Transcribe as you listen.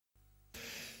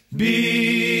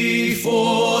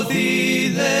Before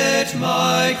thee let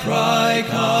my cry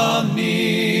come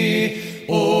near,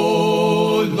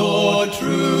 O Lord,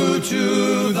 true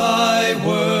to thy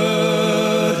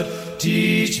word,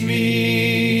 teach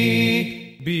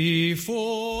me.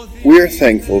 We are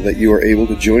thankful that you are able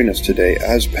to join us today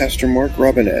as Pastor Mark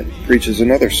Robinette preaches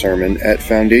another sermon at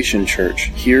Foundation Church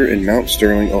here in Mount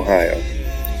Sterling, Ohio.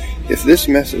 If this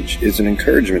message is an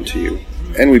encouragement to you,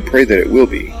 and we pray that it will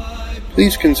be,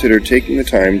 please consider taking the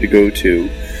time to go to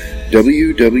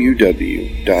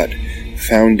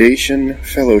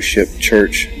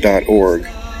www.foundationfellowshipchurch.org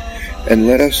and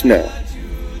let us know.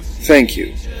 Thank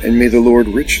you, and may the Lord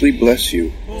richly bless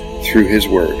you through His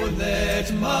Word.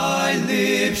 Let my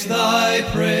lips thy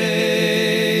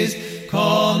praise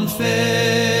confess.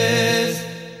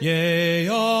 Yea,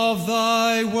 of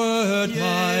thy word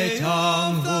my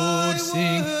tongue would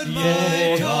sing.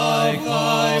 Yea, thy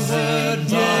word,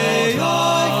 yea,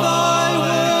 thy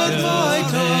word my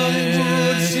tongue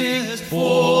would sing.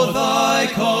 For thy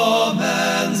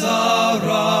commands are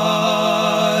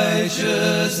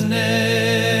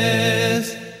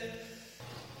righteousness.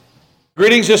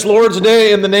 Greetings this Lord's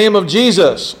Day in the name of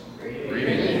Jesus.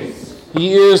 Greetings.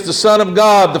 He is the Son of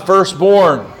God, the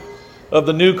firstborn of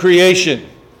the new creation.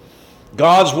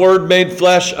 God's Word made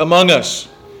flesh among us.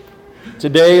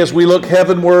 Today, as we look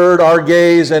heavenward, our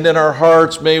gaze, and in our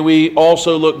hearts, may we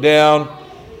also look down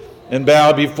and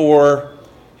bow before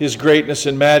His greatness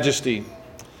and majesty.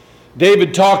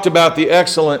 David talked about the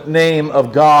excellent name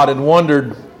of God and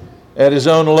wondered at his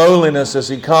own lowliness as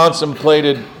he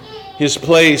contemplated his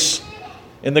place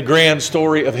in the grand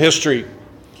story of history.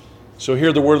 So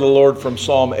hear the word of the Lord from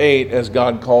Psalm 8 as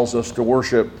God calls us to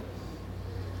worship.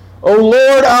 O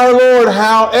Lord, our Lord,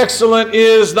 how excellent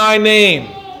is thy name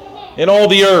in all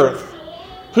the earth.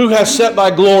 Who has set thy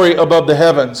glory above the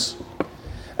heavens?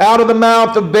 Out of the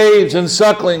mouth of babes and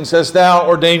sucklings hast thou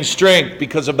ordained strength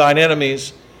because of thine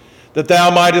enemies, that thou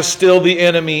mightest still the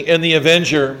enemy and the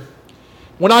avenger.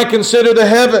 When I consider the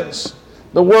heavens,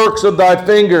 the works of thy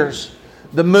fingers,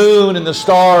 the moon and the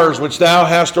stars which thou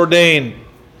hast ordained,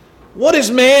 what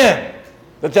is man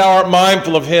that thou art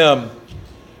mindful of him,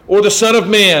 or the Son of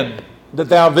Man that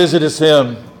thou visitest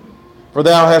him? For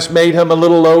thou hast made him a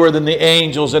little lower than the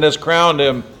angels, and hast crowned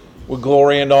him with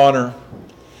glory and honor.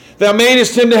 Thou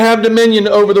madest him to have dominion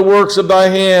over the works of thy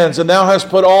hands, and thou hast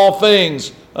put all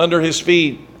things under his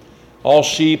feet, all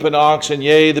sheep and oxen,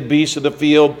 yea, the beasts of the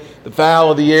field, the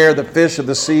fowl of the air, the fish of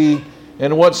the sea,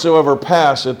 and whatsoever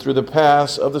passeth through the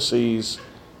paths of the seas.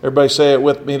 Everybody say it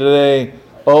with me today.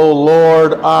 O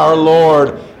Lord, our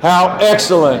Lord, how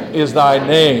excellent is thy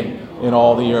name in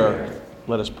all the earth.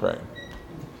 Let us pray.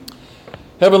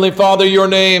 Heavenly Father, your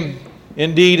name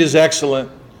indeed is excellent.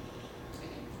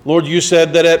 Lord, you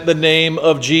said that at the name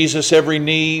of Jesus, every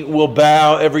knee will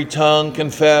bow, every tongue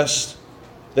confess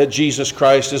that Jesus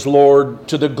Christ is Lord,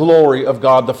 to the glory of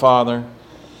God the Father.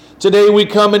 Today we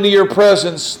come into your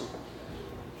presence,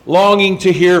 longing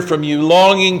to hear from you,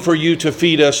 longing for you to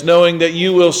feed us, knowing that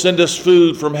you will send us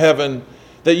food from heaven,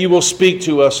 that you will speak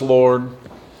to us, Lord.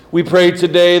 We pray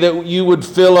today that you would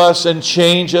fill us and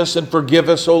change us and forgive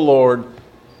us, O Lord.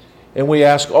 And we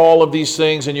ask all of these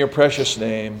things in your precious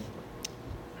name.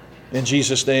 In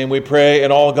Jesus' name we pray,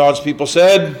 and all God's people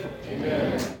said,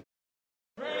 Amen.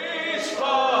 Praise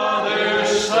Father,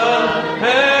 Son,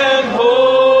 and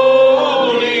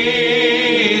Holy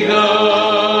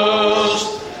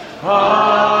Ghost. Amen.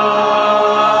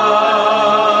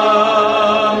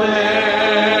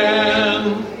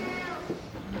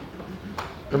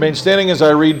 Remain standing as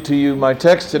I read to you my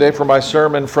text today for my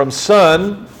sermon, from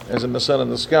sun, as in the sun in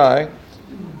the sky,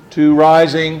 to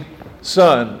rising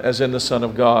sun, as in the Son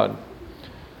of God.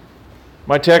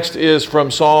 My text is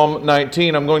from Psalm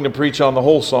 19. I'm going to preach on the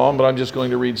whole psalm, but I'm just going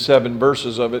to read 7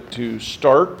 verses of it to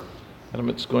start, and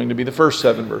it's going to be the first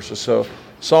 7 verses. So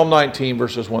Psalm 19,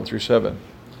 verses 1 through 7.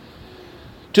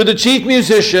 To the chief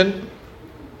musician,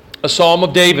 a psalm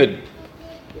of David.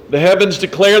 The heavens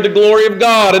declare the glory of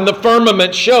God, and the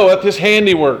firmament showeth his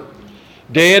handiwork.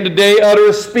 Day unto day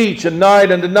uttereth speech, and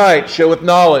night unto night showeth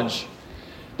knowledge.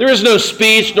 There is no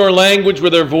speech nor language where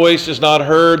their voice is not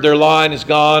heard. Their line is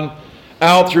gone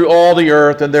out through all the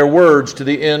earth, and their words to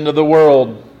the end of the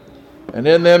world. And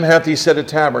in them hath he set a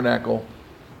tabernacle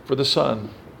for the sun,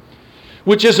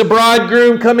 which is a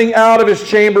bridegroom coming out of his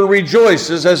chamber,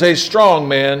 rejoices as a strong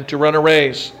man to run a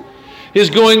race.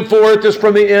 His going forth is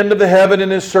from the end of the heaven,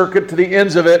 and his circuit to the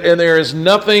ends of it, and there is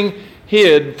nothing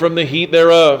hid from the heat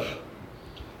thereof.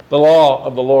 The law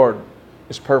of the Lord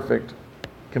is perfect,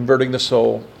 converting the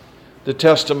soul. The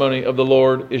testimony of the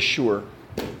Lord is sure,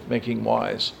 making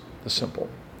wise the simple.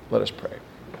 Let us pray.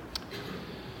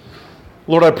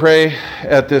 Lord, I pray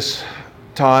at this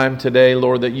time today,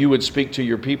 Lord, that you would speak to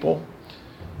your people.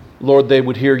 Lord, they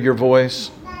would hear your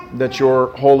voice, that your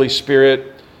Holy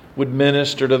Spirit would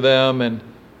minister to them. And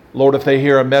Lord, if they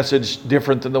hear a message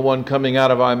different than the one coming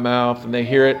out of my mouth and they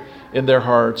hear it in their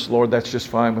hearts, Lord, that's just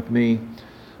fine with me.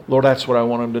 Lord, that's what I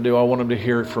want them to do. I want them to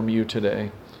hear it from you today.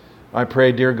 I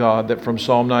pray, dear God, that from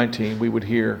Psalm 19 we would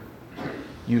hear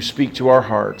you speak to our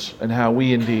hearts and how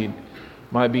we indeed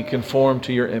might be conformed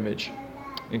to your image.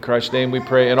 In Christ's name we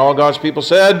pray. And all God's people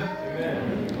said,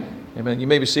 Amen. Amen. You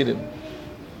may be seated.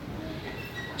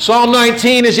 Psalm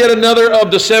 19 is yet another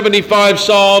of the 75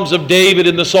 Psalms of David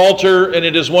in the Psalter, and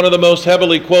it is one of the most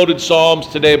heavily quoted Psalms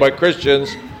today by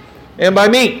Christians and by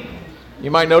me.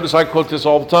 You might notice I quote this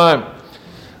all the time.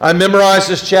 I memorized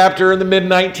this chapter in the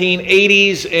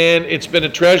mid-1980s, and it's been a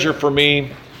treasure for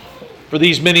me for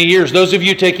these many years. Those of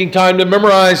you taking time to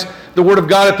memorize the Word of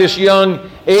God at this young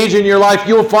age in your life,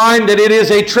 you'll find that it is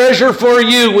a treasure for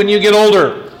you when you get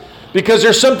older. Because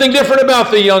there's something different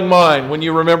about the young mind. When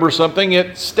you remember something,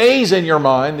 it stays in your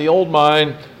mind. The old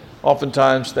mind,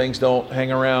 oftentimes things don't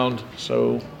hang around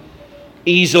so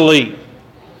easily.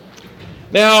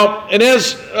 Now, and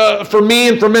as for me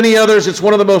and for many others, it's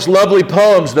one of the most lovely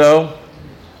poems, though,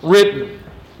 written.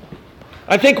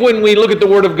 I think when we look at the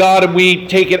Word of God and we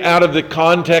take it out of the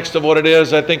context of what it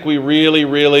is, I think we really,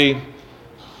 really,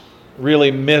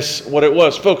 really miss what it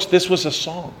was. Folks, this was a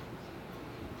song.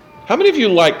 How many of you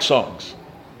like songs?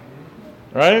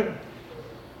 Right?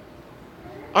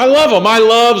 I love them. I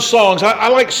love songs. I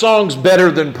like songs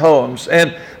better than poems.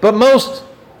 But most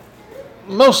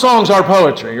songs are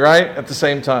poetry, right? At the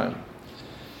same time.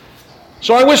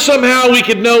 So I wish somehow we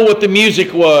could know what the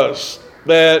music was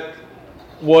that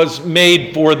was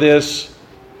made for this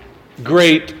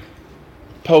great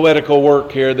poetical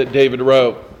work here that David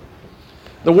wrote.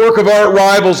 The work of art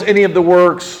rivals any of the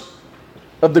works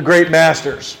of the great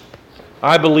masters.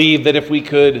 I believe that if we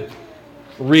could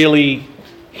really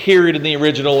hear it in the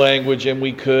original language and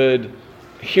we could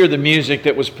hear the music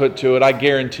that was put to it, I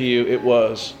guarantee you it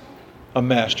was a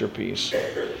masterpiece.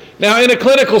 Now, in a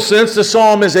clinical sense, the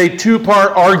psalm is a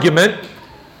two-part argument.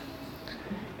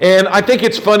 And I think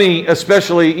it's funny,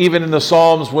 especially even in the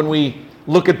Psalms, when we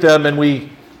look at them and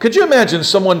could you imagine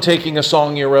someone taking a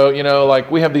song you wrote, like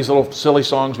we have these little silly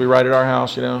songs we write at our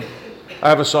house, I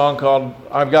have a song called,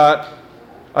 I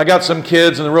got some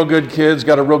kids, and the real good kids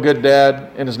got a real good dad,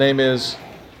 and his name is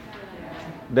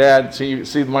Dad.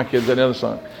 See my kids, that other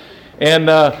song. And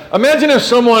imagine if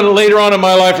someone later on in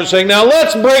my life was saying, now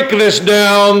let's break this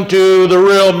down to the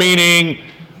real meaning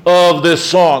of this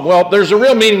song. Well, there's a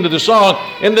real meaning to the song,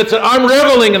 and that's I'm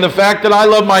reveling in the fact that I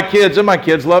love my kids and my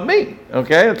kids love me.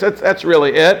 Okay, that's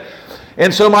really it.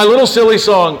 And so my little silly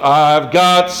song, I've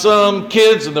got some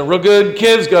kids, and the real good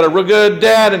kids got a real good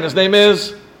dad, and his name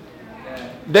is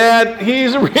Dad.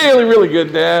 He's a really, really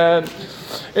good dad.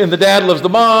 And the dad loves the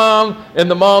mom, and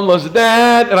the mom loves the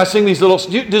dad. And I sing these little...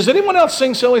 Does anyone else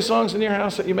sing silly songs in your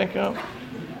house that you make up?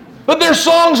 But they're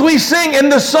songs we sing,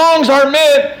 and the songs are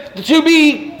meant to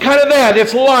be kind of that.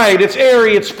 It's light, it's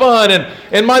airy, it's fun.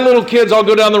 And my little kids, I'll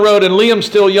go down the road, and Liam's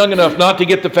still young enough not to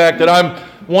get the fact that I'm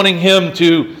wanting him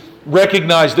to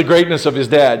recognize the greatness of his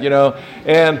dad,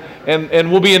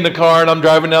 And we'll be in the car, and I'm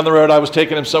driving down the road. I was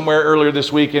taking him somewhere earlier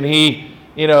this week, and he...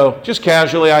 just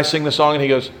casually I sing the song and he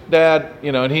goes, Dad,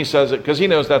 and he says it because he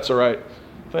knows that's the right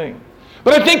thing.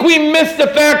 But I think we miss the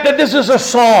fact that this is a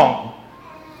song.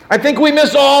 I think we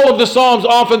miss all of the Psalms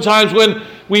oftentimes when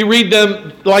we read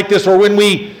them like this, or when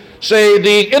we say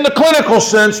in the clinical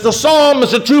sense, the Psalm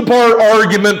is a two-part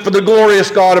argument for the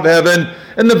glorious God of heaven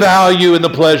and the value and the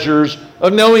pleasures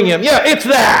of knowing Him. Yeah, it's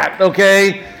that,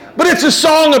 okay? But it's a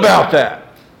song about that,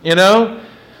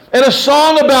 And a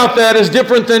song about that is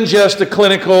different than just a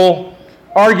clinical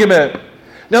argument.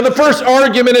 Now, the first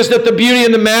argument is that the beauty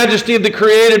and the majesty of the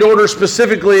created order,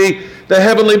 specifically the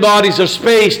heavenly bodies of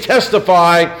space,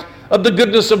 testify of the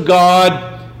goodness of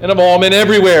God and of all men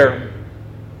everywhere.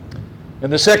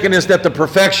 And the second is that the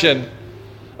perfection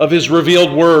of His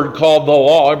revealed word, called the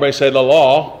law, everybody say the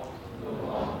law,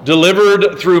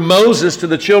 delivered through Moses to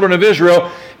the children of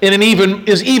Israel, and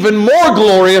is even more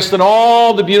glorious than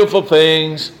all the beautiful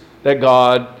things that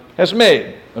God has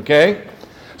made. Okay?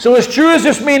 So as true as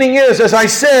this meaning is, as I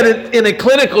said in a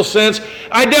clinical sense,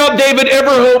 I doubt David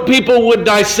ever hoped people would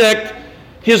dissect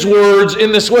his words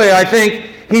in this way. I think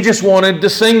he just wanted to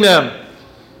sing them.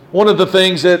 One of the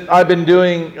things that I've been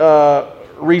doing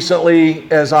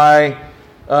recently as I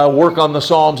work on the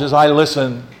Psalms is I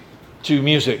listen to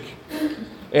music.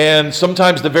 And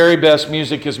sometimes the very best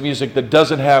music is music that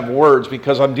doesn't have words,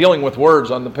 because I'm dealing with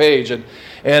words on the page.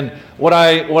 And what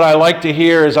I like to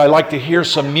hear is I like to hear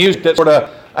some music that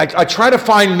I try to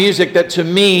find music that to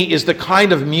me is the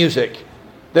kind of music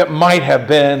that might have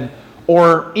been,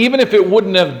 or even if it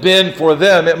wouldn't have been for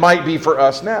them, it might be for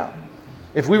us now.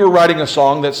 If we were writing a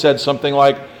song that said something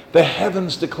like, "The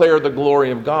heavens declare the glory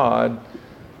of God,"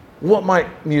 what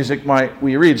music might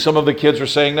we read? Some of the kids were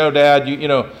saying, "No, Dad, you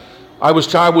know,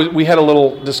 we had a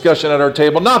little discussion at our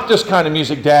table. Not this kind of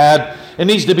music, Dad. It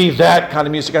needs to be that kind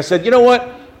of music." I said, "You know what?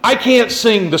 I can't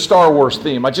sing the Star Wars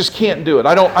theme. I just can't do it.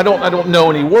 I don't know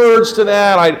any words to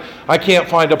that. I can't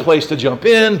find a place to jump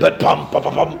in, but bum, bum,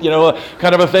 bum, bum, you know,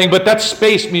 kind of a thing." But that's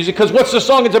space music, because what's the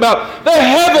song? It's about the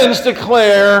heavens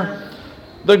declare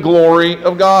the glory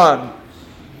of God.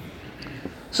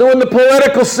 So in the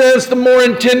poetical sense, the more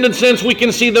intended sense, we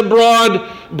can see the broad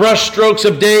brushstrokes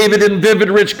of David in vivid,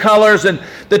 rich colors, and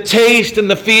the taste and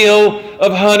the feel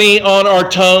of honey on our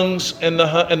tongues, and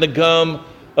the gum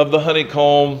of the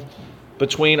honeycomb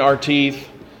between our teeth.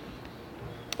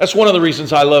 That's one of the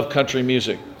reasons I love country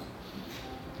music.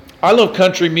 I love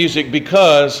country music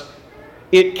because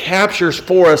it captures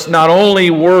for us not only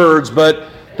words, but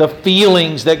the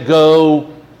feelings that go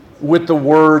with the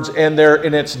words, and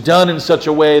it's done in such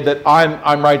a way that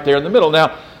I'm right there in the middle.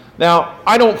 Now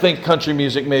I don't think country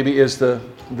music maybe is the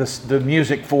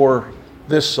music for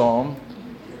this song.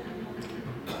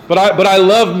 But I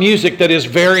love music that is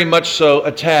very much so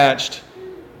attached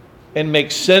and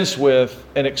makes sense with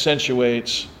and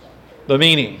accentuates the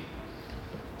meaning.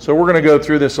 So we're going to go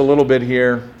through this a little bit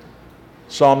here.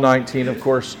 Psalm 19, of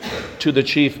course, to the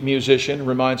chief musician,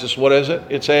 reminds us, what is it?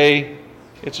 It's a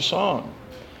song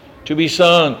to be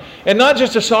sung. And not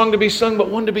just a song to be sung, but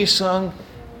one to be sung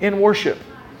in worship.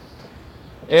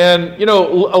 And, you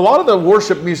know, a lot of the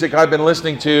worship music I've been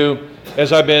listening to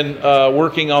as I've been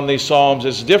working on these Psalms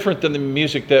is different than the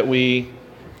music that we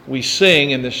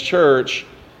sing in this church,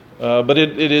 but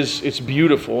it's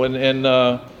beautiful. And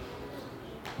I'm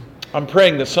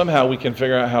praying that somehow we can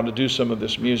figure out how to do some of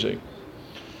this music.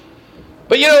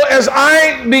 But, you know, as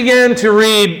I began to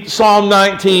read Psalm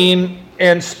 19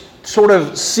 and sort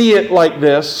of see it like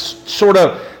this, sort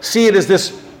of see it as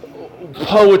this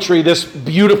poetry, this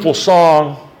beautiful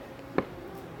song,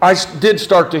 I did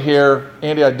start to hear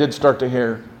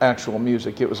actual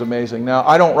music. It was amazing. Now,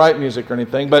 I don't write music or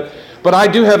anything, but I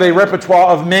do have a repertoire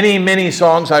of many, many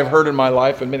songs I've heard in my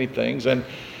life and many things. And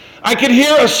I could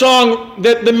hear a song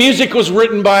that the music was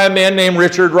written by a man named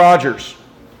Richard Rodgers.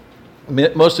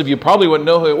 Most of you probably wouldn't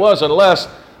know who it was unless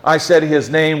I said his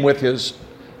name with his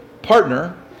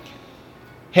partner,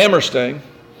 Hammerstein,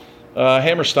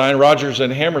 Rodgers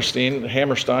and Hammerstein.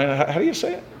 How do you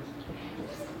say it?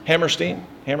 Hammerstein.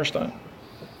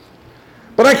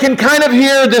 But I can kind of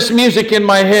hear this music in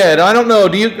my head. I don't know.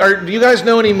 Do you guys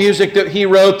know any music that he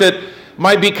wrote that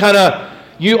might be kind of,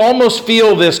 you almost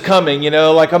feel this coming, you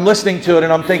know, like I'm listening to it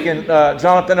and I'm thinking,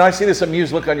 Jonathan, I see this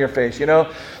amused look on your face, you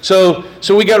know. So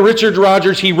we got Richard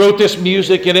Rodgers. He wrote this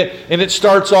music and it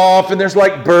starts off and there's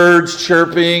like birds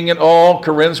chirping and all.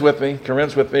 Corinne's with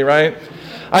me, right?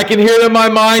 I can hear it in my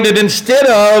mind, and instead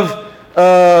of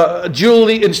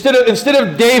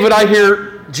David, I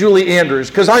hear Julie Andrews,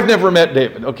 because I've never met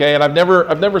David, okay, and I've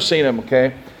never seen him,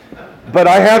 okay, but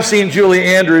I have seen Julie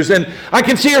Andrews, and I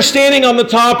can see her standing on the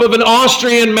top of an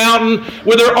Austrian mountain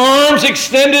with her arms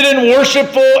extended in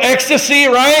worshipful ecstasy,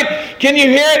 right? Can you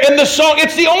hear it? And the song,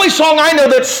 it's the only song I know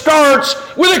that starts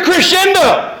with a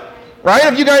crescendo, right?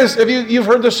 Have you've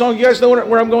heard this song? You guys know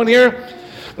where I'm going here?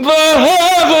 The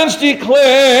heavens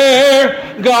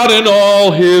declare God in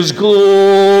all His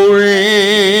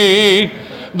glory.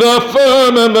 The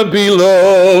firmament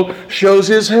below shows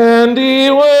His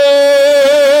handiwork.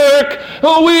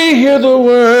 We hear the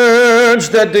words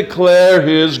that declare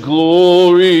His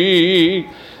glory.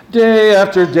 Day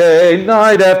after day,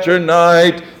 night after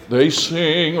night, they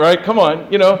sing, right? Come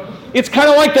on, you know. It's kind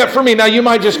of like that for me. Now, you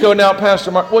might just go, now, Pastor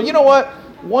Mark, well, you know what?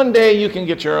 One day you can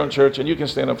get your own church and you can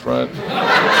stand up front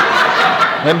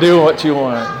and do what you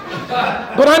want.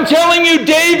 But I'm telling you,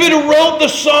 David wrote the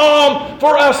psalm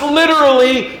for us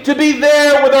literally to be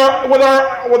there with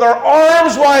our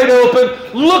arms wide open,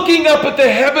 looking up at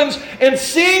the heavens and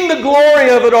seeing the glory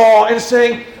of it all and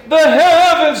saying, the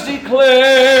heavens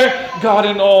declare God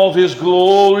in all of His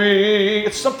glory.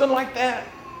 It's something like that.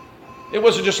 It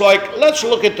wasn't just like, let's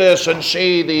look at this and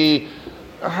see the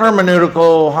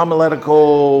hermeneutical,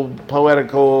 homiletical,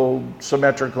 poetical,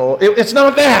 symmetrical. It's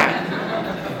not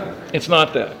that. It's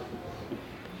not that.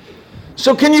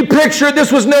 So can you picture it?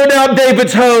 This was no doubt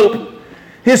David's hope.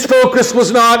 His focus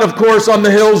was not, of course, on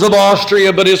the hills of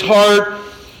Austria, but his heart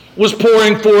was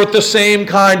pouring forth the same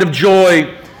kind of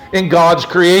joy in God's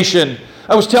creation.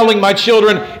 I was telling my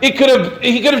children, he could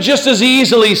have just as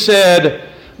easily said,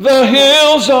 "The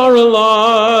hills are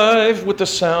alive with the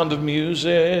sound of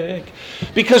music."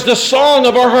 Because the song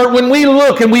of our heart, when we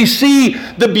look and we see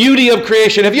the beauty of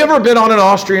creation. Have you ever been on an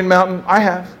Austrian mountain? I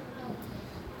have.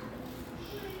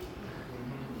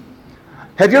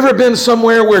 Have you ever been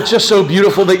somewhere where it's just so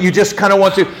beautiful that you just kind of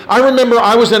want to? I remember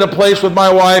I was in a place with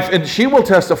my wife, and she will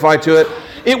testify to it.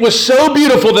 It was so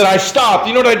beautiful that I stopped.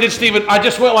 You know what I did, Stephen? I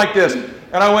just went like this.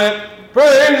 And I went,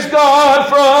 "Praise God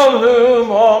from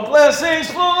whom all blessings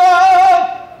flow."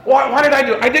 Why did I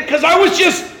do it? I did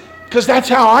because that's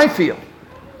how I feel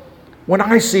when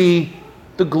I see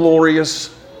the glorious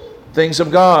things of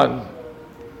God.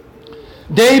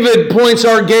 David points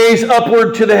our gaze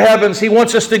upward to the heavens. He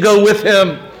wants us to go with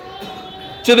him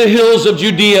to the hills of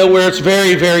Judea, where it's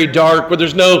very, very dark, where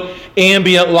there's no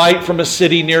ambient light from a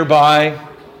city nearby.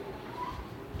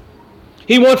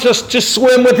 He wants us to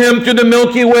swim with him through the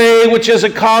Milky Way, which as a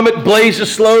comet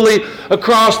blazes slowly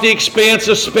across the expanse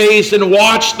of space, and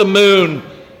watch the moon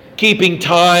keeping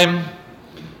time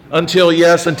until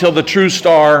the true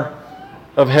star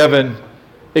of heaven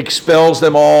expels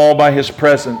them all by his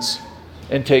presence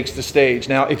and takes the stage.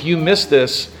 Now, if you miss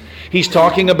this, he's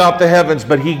talking about the heavens,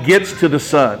 but he gets to the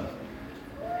sun.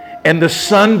 And the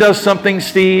sun does something,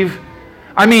 Steve.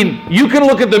 I mean, you can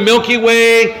look at the Milky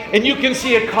Way and you can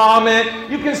see a comet.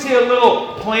 You can see a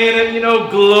little planet,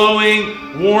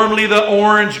 glowing warmly, the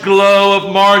orange glow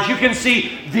of Mars. You can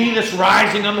see Venus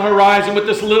rising on the horizon with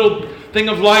this little thing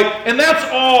of light. And that's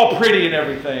all pretty and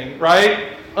everything, right?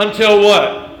 Until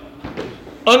what?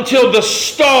 Until the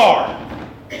star,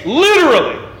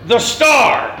 literally the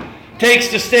star, takes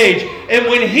the stage. And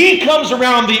when he comes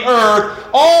around the earth,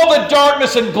 all the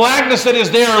darkness and blackness that is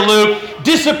there, Luke,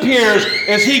 disappears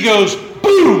as he goes,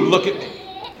 boom, look at me.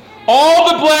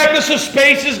 All the blackness of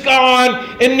space is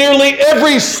gone, and nearly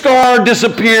every star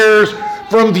disappears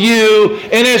from view.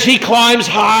 And as he climbs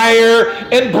higher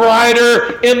and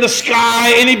brighter in the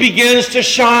sky, and he begins to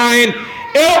shine,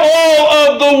 all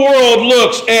of the world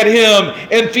looks at him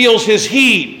and feels his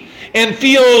heat, and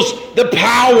feels the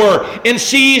power, and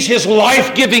sees his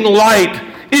life-giving light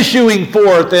issuing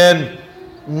forth, and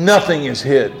nothing is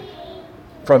hid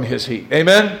from his heat.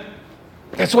 Amen?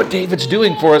 That's what David's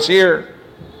doing for us here.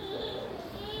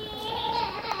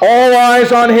 All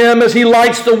eyes on him as he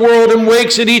lights the world and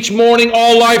wakes it each morning.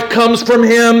 All life comes from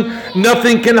him.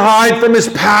 Nothing can hide from his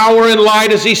power and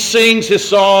light as he sings his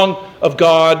song of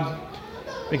God.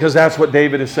 Because that's what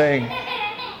David is saying.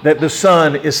 That the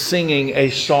Son is singing a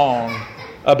song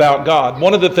about God.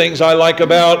 One of the things I like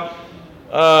about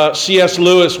C.S.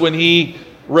 Lewis, when he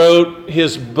wrote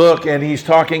his book and he's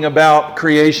talking about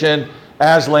creation,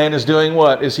 Aslan is doing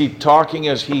what? Is he talking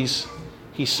as he's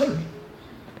singing?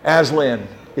 Aslan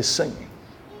is singing.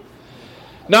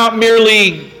 Not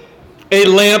merely a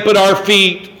lamp at our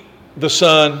feet, the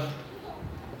sun.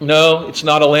 No, it's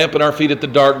not a lamp at our feet at the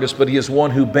darkness, but he is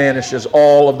one who banishes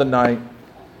all of the night.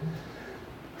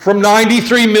 From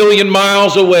 93 million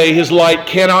miles away, his light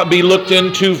cannot be looked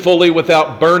into fully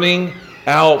without burning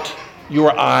out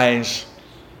your eyes.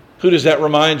 Who does that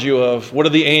remind you of? What do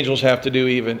the angels have to do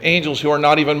even? Angels who are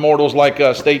not even mortals like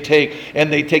us, they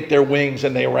take their wings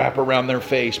and they wrap around their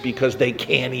face because they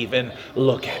can't even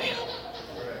look at him.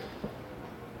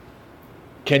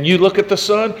 Can you look at the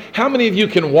sun? How many of you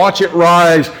can watch it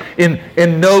rise in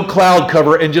no cloud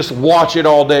cover and just watch it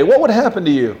all day? What would happen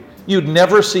to you? You'd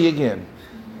never see again.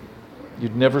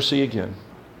 You'd never see again.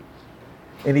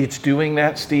 And it's doing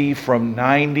that, Steve, from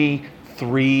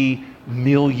 93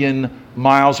 million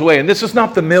miles away. And this is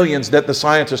not the millions that the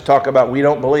scientists talk about we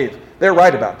don't believe. They're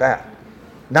right about that.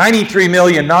 93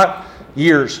 million, not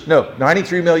years. No,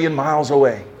 93 million miles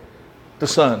away. The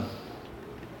sun.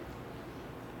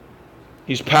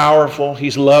 He's powerful.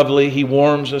 He's lovely. He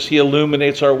warms us. He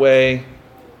illuminates our way.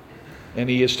 And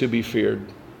he is to be feared.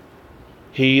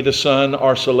 He, the Son,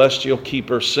 our celestial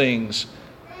keeper, sings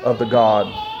of the God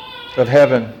of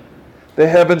heaven. The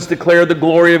heavens declare the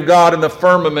glory of God, and the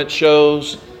firmament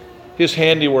shows his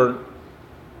handiwork.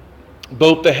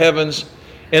 Both the heavens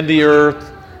and the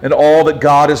earth and all that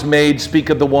God has made speak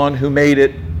of the one who made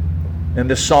it. And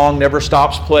this song never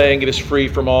stops playing. It is free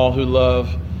from all who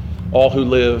love, all who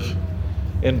live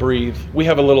and breathe. We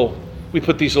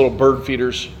put these little bird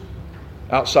feeders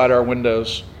outside our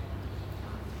windows.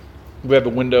 We have a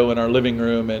window in our living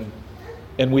room,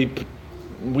 and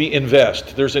we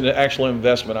invest. There's an actual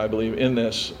investment, I believe, in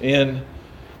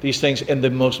these things, and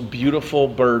the most beautiful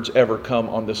birds ever come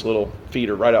on this little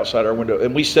feeder right outside our window.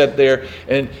 And we sit there,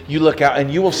 and you look out,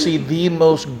 and you will see the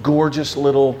most gorgeous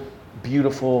little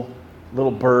beautiful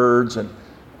little birds, and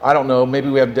I don't know, maybe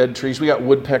we have dead trees. We got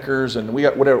woodpeckers, and we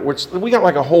got whatever. We got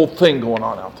like a whole thing going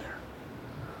on out there.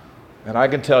 And I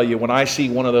can tell you, when I see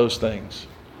one of those things,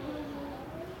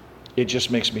 it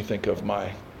just makes me think of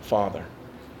my Father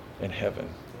in heaven.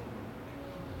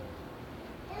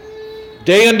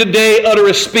 Day unto day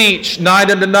uttereth speech, night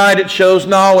unto night it shows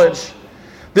knowledge.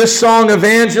 This song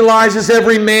evangelizes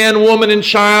every man, woman, and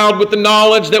child with the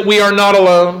knowledge that we are not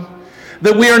alone,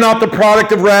 that we are not the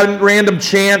product of random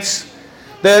chance,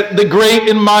 that the great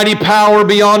and mighty power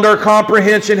beyond our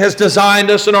comprehension has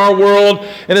designed us in our world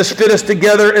and has fit us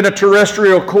together in a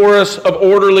terrestrial chorus of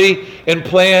orderly and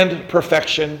planned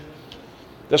perfection.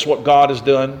 That's what God has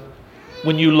done.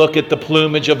 When you look at the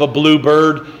plumage of a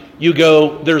bluebird, you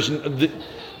go,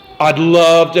 I'd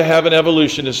love to have an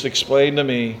evolutionist explain to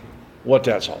me what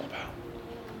that's all about.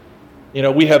 You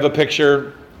know, we have a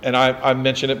picture, and I've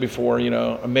mentioned it before, you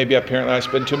know, maybe apparently I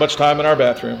spend too much time in our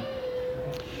bathroom.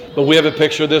 But we have a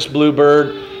picture of this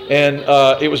bluebird, and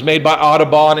it was made by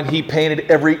Audubon, and he painted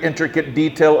every intricate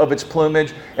detail of its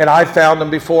plumage. And I've found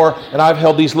them before, and I've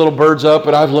held these little birds up,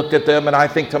 and I've looked at them, and I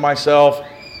think to myself,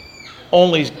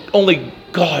 only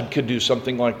God could do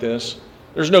something like this.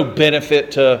 There's no benefit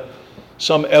to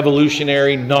some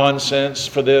evolutionary nonsense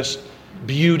for this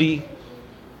beauty.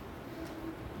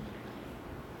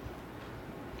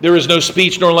 There is no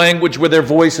speech nor language where their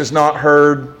voice is not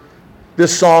heard.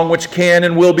 This song, which can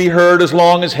and will be heard as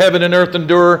long as heaven and earth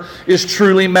endure, is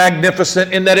truly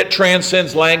magnificent in that it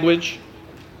transcends language.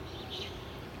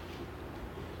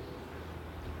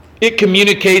 It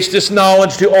communicates this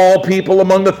knowledge to all people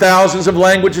among the thousands of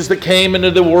languages that came into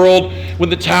the world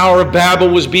when the Tower of Babel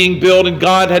was being built and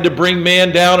God had to bring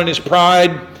man down in his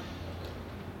pride.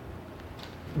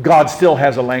 God still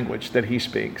has a language that he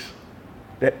speaks,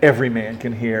 that every man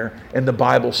can hear. And the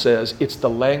Bible says it's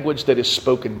the language that is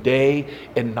spoken day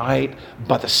and night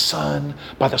by the sun,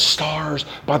 by the stars,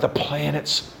 by the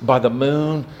planets, by the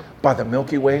moon, by the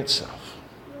Milky Way itself.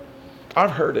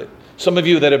 I've heard it. Some of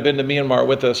you that have been to Myanmar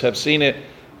with us have seen it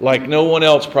like no one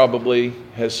else probably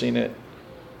has seen it.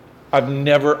 I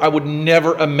would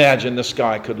never imagine the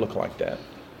sky could look like that.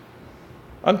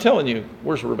 I'm telling you,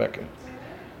 where's Rebecca?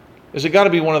 Has it got to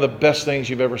be one of the best things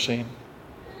you've ever seen?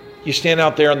 You stand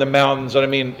out there in the mountains, and I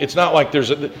mean, it's not like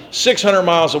there's 600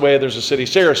 miles away, there's a city.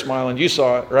 Sarah's smiling, you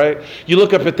saw it, right? You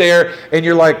look up at there, and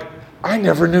you're like, I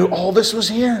never knew all this was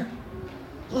here.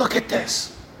 Look at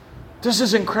this. This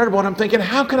is incredible. And I'm thinking,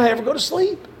 how can I ever go to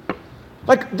sleep?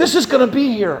 Like, this is going to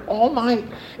be here all night.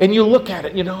 And you look at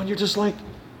it, you know, and you're just like,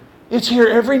 it's here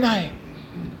every night.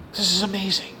 This is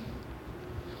amazing.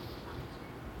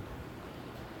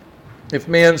 If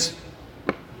man's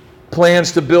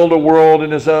plans to build a world in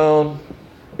his own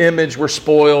image were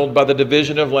spoiled by the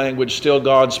division of language, still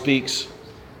God speaks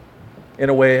in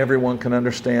a way everyone can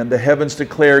understand. The heavens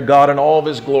declare God in all of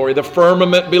his glory. The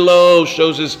firmament below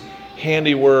shows his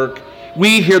handiwork.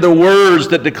 We hear the words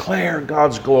that declare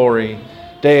God's glory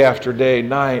day after day,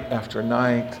 night after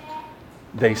night.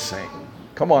 They sing.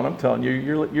 Come on, I'm telling you,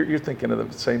 you're thinking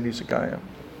of the same music I am.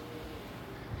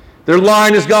 Their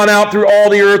line has gone out through all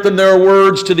the earth, and their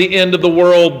words to the end of the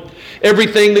world.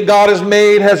 Everything that God has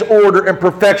made has order and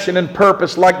perfection and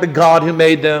purpose, like the God who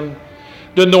made them.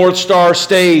 The North Star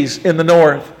stays in the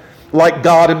north, like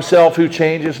God himself who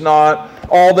changes not.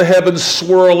 All the heavens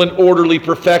swirl in orderly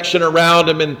perfection around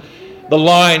him, and the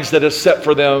lines that are set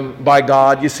for them by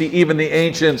God. You see, even the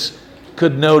ancients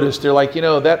could notice. They're like, you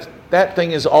know, that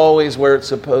thing is always where it's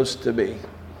supposed to be.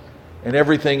 And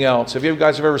everything else. Have you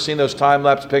guys ever seen those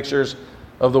time-lapse pictures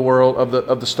of the world,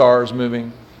 of the stars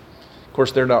moving? Of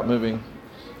course, they're not moving.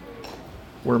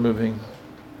 We're moving.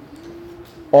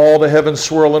 All the heavens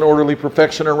swirl in orderly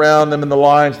perfection around them, and the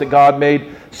lines that God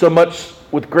made so much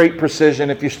with great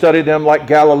precision. If you study them like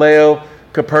Galileo,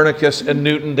 Copernicus, and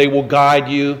Newton, they will guide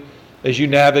you as you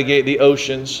navigate the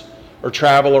oceans or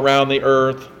travel around the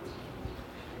earth.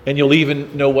 And you'll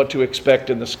even know what to expect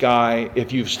in the sky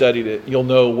if you've studied it. You'll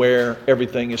know where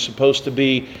everything is supposed to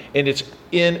be, and it's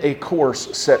in a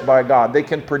course set by God. They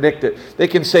can predict it. They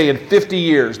can say in 50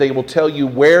 years, they will tell you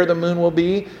where the moon will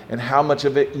be and how much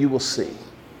of it you will see.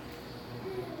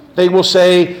 They will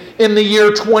say in the year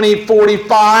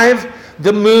 2045,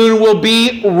 the moon will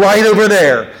be right over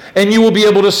there, and you will be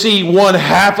able to see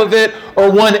 1/2 of it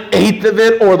or 1/8 of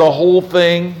it or the whole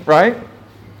thing, right?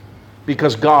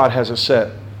 Because God has a set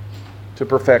to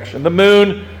perfection. The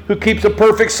moon, who keeps a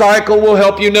perfect cycle, will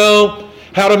help you know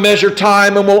how to measure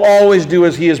time and will always do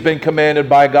as he has been commanded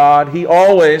by God. He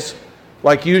always,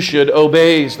 like you should,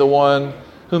 obeys the one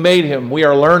who made him. We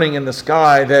are learning in the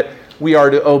sky that we are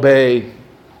to obey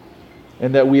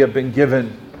and that we have been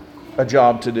given a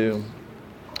job to do.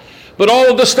 But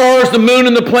all of the stars, the moon,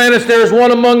 and the planets, there is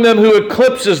one among them who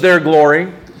eclipses their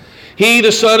glory. He,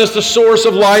 the sun, is the source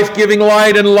of life, giving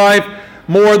light and life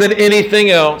more than anything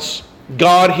else.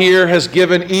 God here has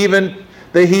given even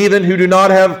the heathen who do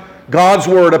not have God's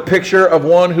word a picture of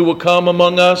one who will come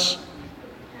among us.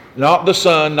 Not the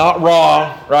sun, not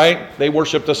Ra, right? They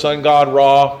worship the sun god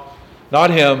Ra. Not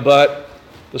him, but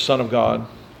the Son of God.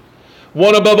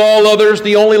 One above all others,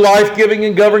 the only life-giving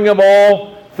and governing of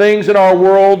all things in our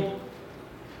world.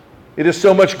 It is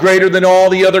so much greater than all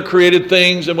the other created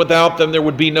things, and without them there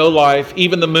would be no life.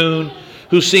 Even the moon,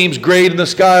 who seems great in the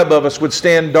sky above us, would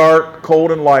stand dark,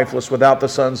 cold, and lifeless without the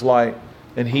sun's light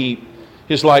and heat.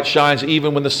 His light shines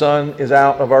even when the sun is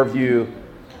out of our view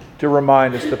to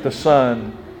remind us that the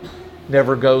sun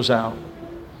never goes out.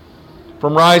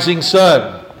 From rising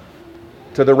sun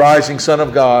to the rising Son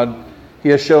of God, He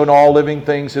has shown all living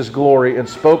things His glory and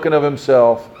spoken of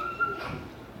Himself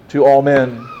to all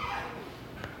men.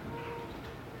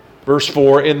 Verse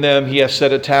 4, in them He has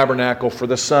set a tabernacle for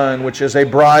the sun, which is a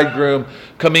bridegroom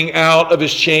coming out of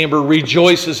his chamber,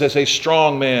 rejoices as a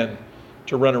strong man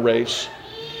to run a race.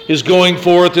 His going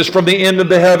forth is from the end of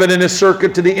the heaven, and his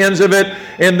circuit to the ends of it,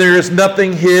 and there is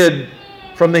nothing hid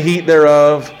from the heat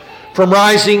thereof. From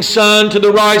rising sun to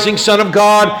the rising Son of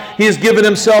God, He has given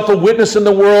Himself a witness in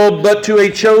the world, but to a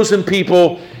chosen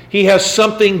people He has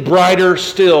something brighter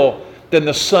still than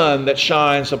the sun that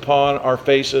shines upon our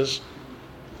faces.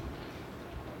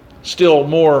 Still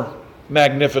more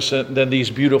magnificent than these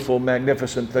beautiful,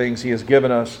 magnificent things He has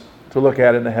given us to look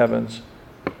at in the heavens.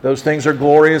 Those things are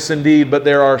glorious indeed, but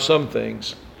there are some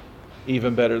things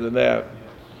even better than that.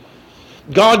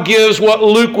 God gives what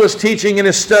Luke was teaching in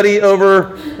his study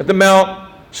over at the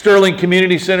Mount Sterling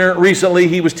Community Center. Recently,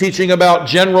 he was teaching about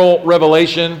general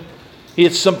revelation.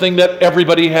 It's something that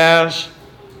everybody has,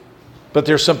 but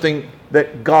there's something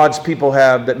that God's people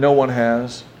have that no one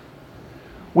has.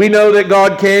 We know that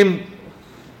God came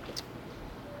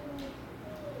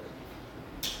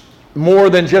more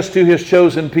than just to His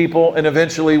chosen people and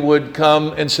eventually would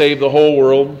come and save the whole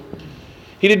world.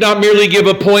 He did not merely give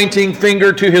a pointing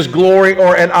finger to His glory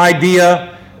or an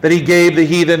idea that He gave the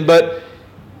heathen, but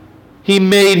He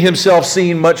made Himself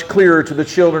seen much clearer to the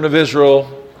children of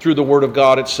Israel through the Word of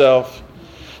God itself.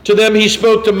 To them He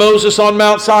spoke to Moses on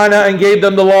Mount Sinai and gave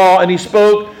them the law, and He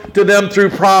spoke to them through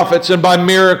prophets and by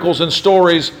miracles and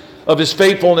stories of His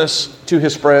faithfulness to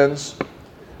His friends.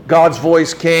 God's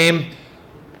voice came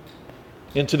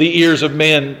into the ears of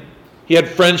men. He had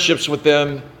friendships with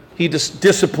them. He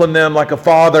disciplined them like a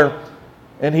father,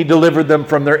 and He delivered them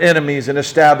from their enemies and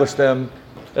established them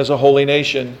as a holy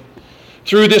nation.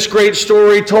 Through this great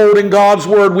story told in God's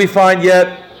Word, we find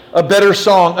yet a better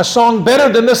song, a song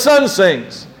better than the sun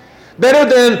sings, better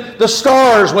than the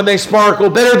stars when they sparkle,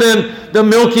 better than the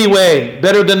Milky Way,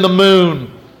 better than the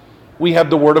moon. We have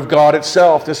the Word of God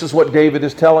itself. This is what David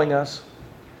is telling us.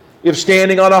 If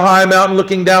standing on a high mountain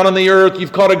looking down on the earth,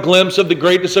 you've caught a glimpse of the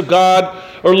greatness of God,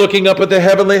 or looking up at the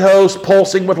heavenly host,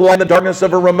 pulsing with light in the darkness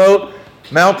of a remote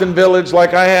mountain village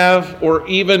like I have, or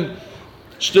even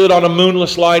stood on a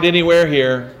moonless light anywhere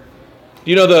here. Do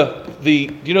you know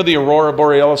the Aurora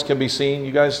Borealis can be seen?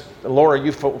 You guys, Laura,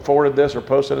 you forwarded this or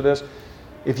posted this.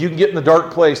 If you can get in the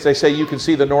dark place, they say you can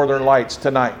see the northern lights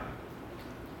tonight.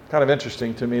 Kind of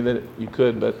interesting to me that you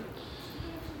could, but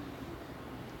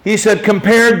he said,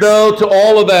 compared though to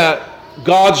all of that,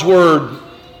 God's Word,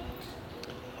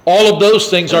 all of those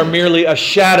things are merely a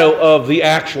shadow of the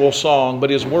actual song,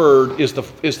 but His Word is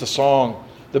the song,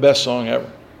 the best song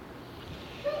ever.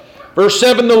 Verse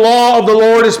 7, the law of the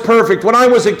Lord is perfect. When I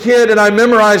was a kid and I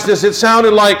memorized this, it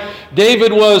sounded like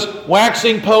David was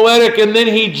waxing poetic and then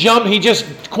he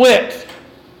just quit.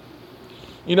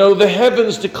 You know, the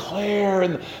heavens declare,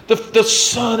 and the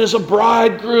sun is a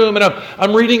bridegroom, and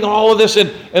I'm reading all of this,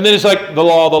 and then it's like, the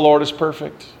law of the Lord is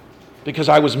perfect. Because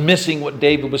I was missing what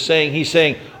David was saying. He's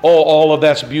saying, oh, all of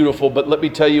that's beautiful, but let me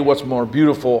tell you what's more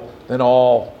beautiful than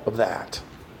all of that.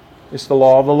 It's the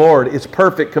law of the Lord. It's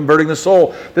perfect, converting the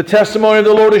soul. The testimony of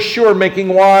the Lord is sure, making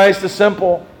wise the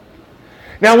simple.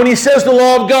 Now, when he says the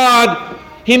law of God,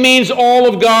 he means all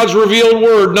of God's revealed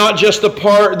word, not just the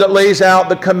part that lays out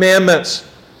the commandments.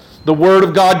 The word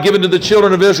of God given to the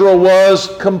children of Israel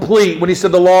was complete. When he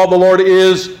said the law of the Lord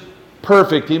is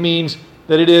perfect, he means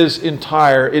that it is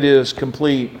entire, it is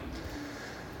complete.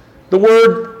 The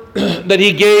word that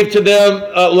he gave to them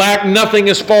lacked nothing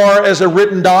as far as a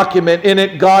written document. In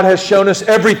it, God has shown us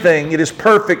everything. It is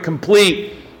perfect,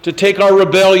 complete, to take our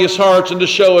rebellious hearts and to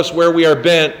show us where we are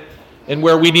bent and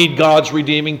where we need God's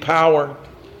redeeming power.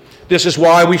 This is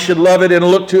why we should love it and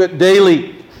look to it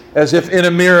daily. as if in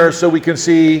a mirror, so we can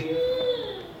see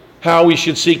how we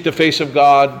should seek the face of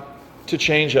God to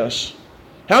change us.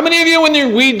 How many of you, when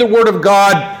you read the Word of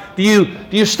God, do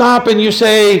you stop and you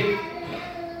say,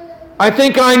 I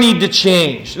think I need to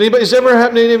change? Anybody, has that ever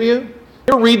happened to any of you?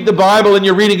 You read the Bible and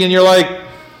you're reading and you're like,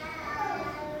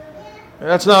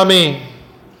 that's not me.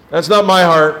 That's not my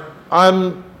heart.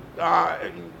 I'm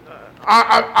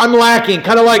lacking.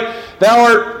 Kind of like thou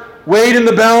art weighed in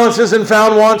the balances and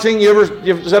found wanting.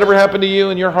 Does that ever happen to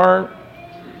you in your heart?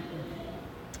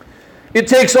 It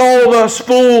takes all of us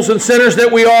fools and sinners that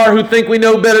we are who think we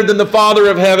know better than the Father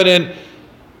of heaven, and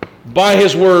by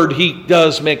His Word He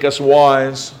does make us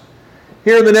wise.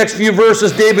 Here in the next few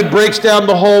verses, David breaks down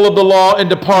the whole of the law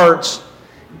into parts: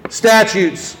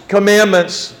 statutes,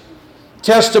 commandments,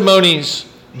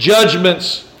 testimonies,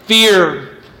 judgments,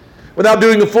 fear. Without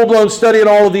doing a full-blown study on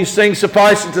all of these things,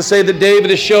 suffice it to say that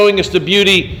David is showing us the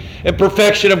beauty and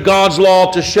perfection of God's law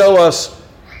to show us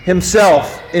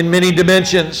Himself in many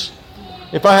dimensions.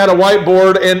 If I had a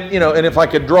whiteboard and if I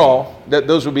could draw,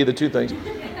 those would be the two things.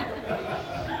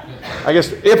 I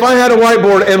guess if I had a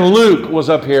whiteboard and Luke was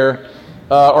up here,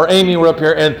 or Amy were up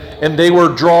here, and they were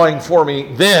drawing for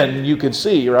me, then you could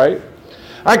see, right?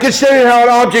 I could show you how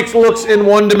an object looks in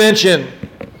one dimension,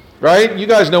 right? You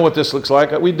guys know what this looks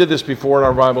like. We did this before in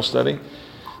our Bible study.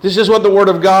 This is what the Word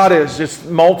of God is. It's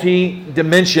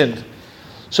multi-dimensioned.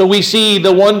 So we see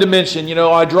the one dimension.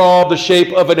 I draw the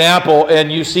shape of an apple, and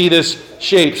you see this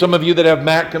shape. Some of you that have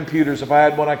Mac computers, if I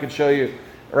had one, I could show you,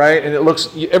 right? And it looks,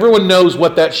 everyone knows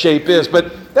what that shape is,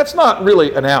 but that's not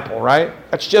really an apple, right?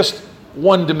 That's just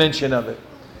one dimension of it.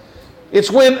 It's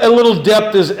when a little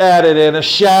depth is added, and a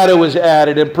shadow is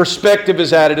added, and perspective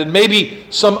is added, and maybe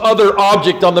some other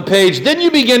object on the page. Then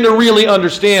you begin to really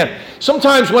understand.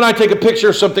 Sometimes when I take a picture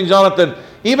of something, Jonathan,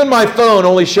 even my phone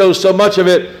only shows so much of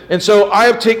it, and so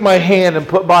I take my hand and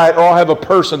put by it, or I'll have a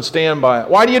person stand by it.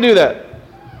 Why do you do that?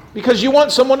 Because you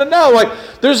want someone to know, like,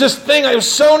 there's this thing that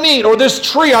was so neat, or this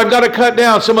tree I've got to cut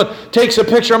down. Someone takes a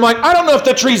picture. I'm like, I don't know if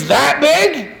the tree's that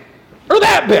big or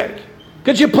that big.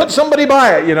 Could you put somebody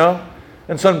by it,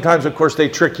 And sometimes, of course, they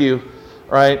trick you,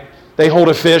 right? They hold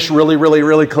a fish really, really,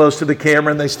 really close to the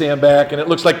camera, and they stand back, and it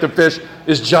looks like the fish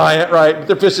is giant, right?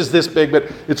 The fish is this big,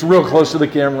 but it's real close to the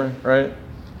camera, right?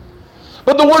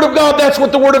 But the Word of God, that's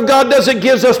what the Word of God does. It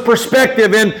gives us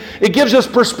perspective, and it gives us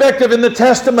perspective in the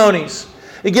testimonies.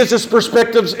 It gives us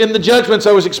perspectives in the judgments.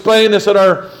 I was explaining this at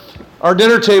our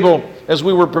dinner table as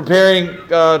we were preparing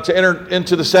to enter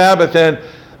into the Sabbath, and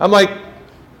I'm like,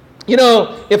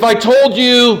 if I told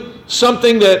you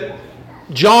something that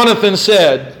Jonathan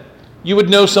said, you would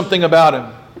know something about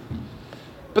him.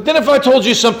 But then if I told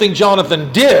you something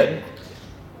Jonathan did,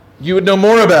 you would know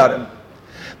more about him.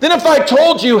 Then if I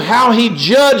told you how he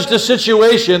judged a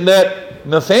situation that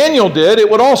Nathaniel did, it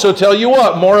would also tell you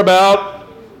what? More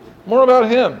about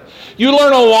him. You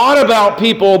learn a lot about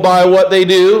people by what they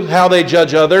do, how they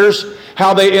judge others,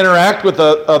 how they interact with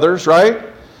others, right?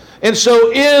 And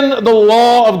so in the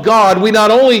law of God, we not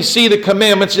only see the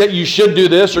commandments that you should do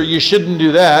this or you shouldn't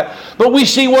do that, but we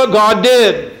see what God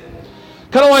did.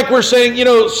 Kind of like we're saying,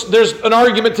 there's an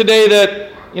argument today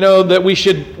that, that we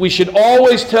should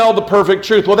always tell the perfect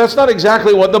truth. Well, that's not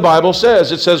exactly what the Bible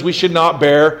says. It says we should not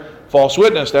bear false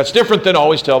witness. That's different than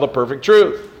always tell the perfect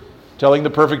truth. Telling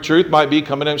the perfect truth might be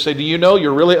coming in and say, do you know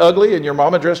you're really ugly and your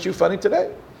mama dressed you funny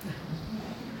today?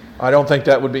 I don't think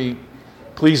that would be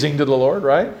pleasing to the Lord,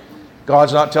 right?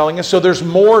 God's not telling us. So there's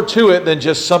more to it than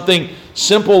just something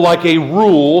simple like a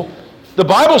rule. The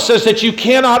Bible says that you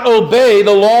cannot obey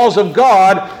the laws of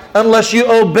God unless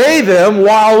you obey them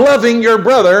while loving your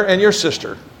brother and your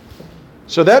sister.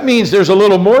 So that means there's a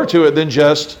little more to it than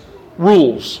just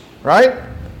rules, right?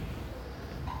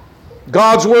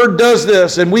 God's Word does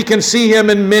this, and we can see Him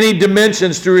in many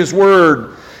dimensions through His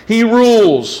Word. He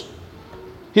rules.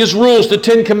 His rules, the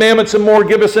 10 Commandments and more,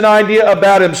 give us an idea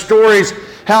about Him. Stories,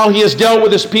 how He has dealt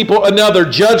with His people, another.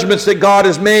 Judgments that God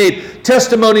has made.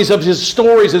 Testimonies of His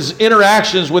stories, His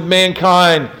interactions with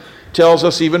mankind tells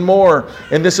us even more.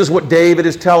 And this is what David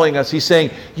is telling us. He's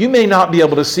saying, you may not be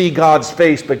able to see God's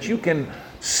face, but you can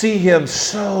see Him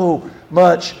so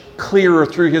much clearer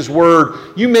through His Word.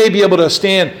 You may be able to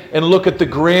stand and look at the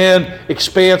grand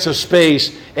expanse of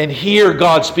space and hear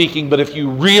God speaking, but if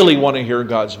you really want to hear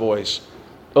God's voice,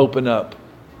 open up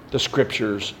the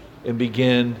Scriptures and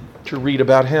begin to read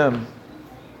about Him.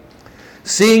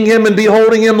 Seeing Him and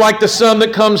beholding Him like the sun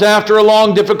that comes after a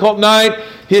long, difficult night,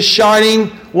 His shining,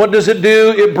 what does it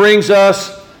do? It brings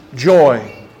us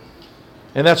joy.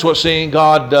 And that's what seeing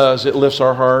God does. It lifts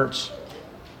our hearts.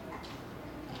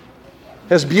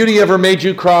 Has beauty ever made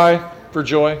you cry for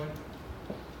joy?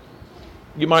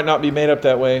 You might not be made up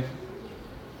that way.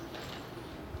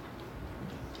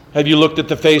 Have you looked at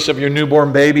the face of your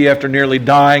newborn baby after nearly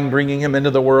dying, bringing him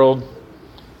into the world?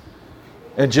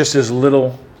 And just his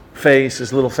little face,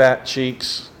 his little fat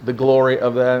cheeks, the glory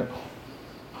of that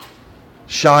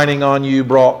shining on you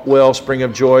brought wellspring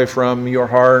of joy from your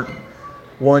heart,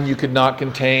 one you could not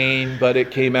contain, but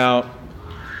it came out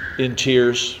in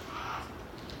tears.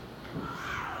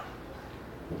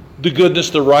 The goodness,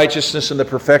 the righteousness, and the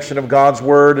perfection of God's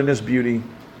word and his beauty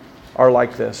are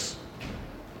like this.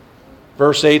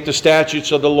 Verse 8, the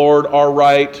statutes of the Lord are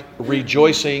right,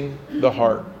 rejoicing the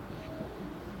heart.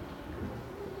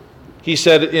 He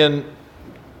said in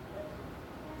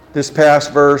this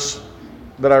past verse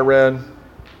that I read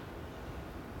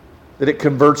that it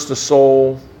converts the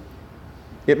soul,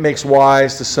 it makes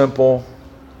wise the simple,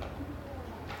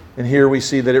 and here we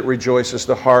see that it rejoices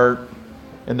the heart,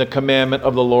 and the commandment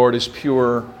of the Lord is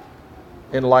pure,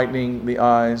 enlightening the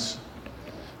eyes.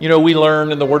 You know, we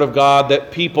learn in the Word of God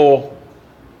that people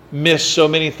miss so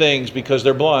many things because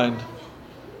they're blind,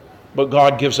 but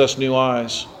God gives us new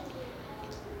eyes.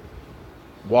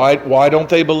 Why don't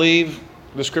they believe?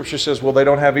 The Scripture says, well, they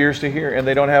don't have ears to hear, and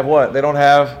they don't have what? They don't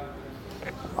have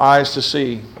eyes to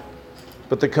see.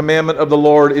 But the commandment of the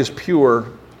Lord is pure,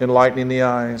 enlightening the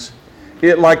eyes.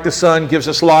 It, like the sun, gives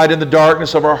us light in the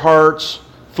darkness of our hearts,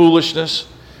 foolishness.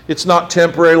 It's not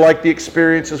temporary like the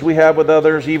experiences we have with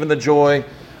others, even the joy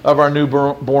of our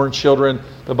newborn children.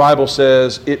 The Bible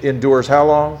says it endures how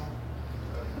long?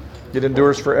 It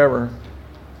endures forever.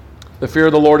 The fear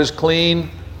of the Lord is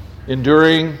clean,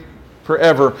 enduring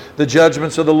forever. The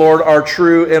judgments of the Lord are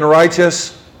true and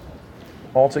righteous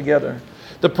altogether.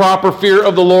 The proper fear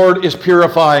of the Lord is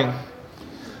purifying.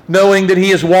 Knowing that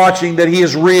he is watching, that he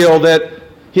is real, that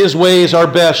his ways are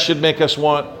best should make us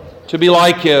want to be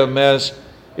like him. As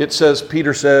it says,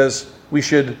 Peter says, we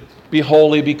should be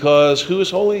holy because, who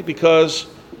is holy? Because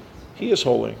he is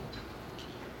holy.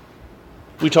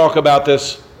 We talk about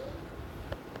this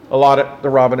a lot at the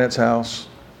Robinette's house.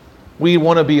 We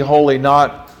want to be holy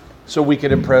not so we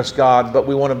can impress God, but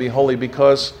we want to be holy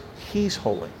because he's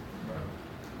holy.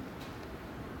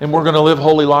 And we're going to live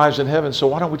holy lives in heaven, so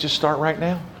why don't we just start right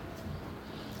now?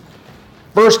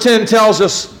 Verse 10 tells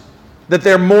us that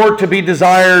they're more to be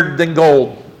desired than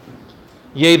gold,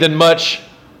 yea, than much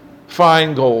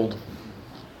fine gold,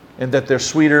 and that they're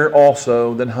sweeter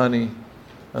also than honey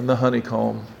and the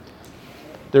honeycomb.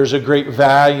 There's a great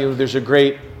value, there's a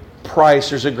great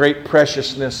price, there's a great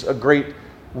preciousness, a great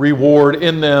reward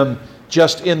in them,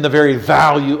 just in the very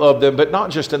value of them, but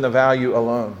not just in the value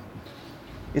alone.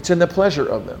 It's in the pleasure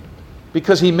of them.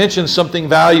 Because he mentions something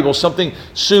valuable, something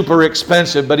super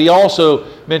expensive, but he also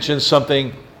mentions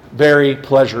something very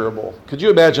pleasurable. Could you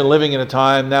imagine living in a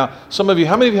time now, some of you,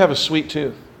 how many of you have a sweet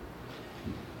tooth?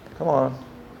 Come on.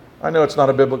 I know it's not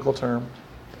a biblical term.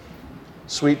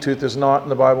 Sweet tooth is not in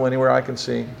the Bible anywhere I can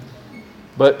see.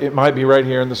 But it might be right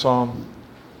here in the Psalm.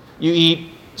 You eat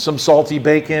some salty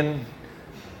bacon,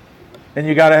 and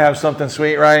you got to have something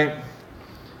sweet, right?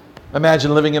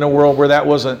 Imagine living in a world where there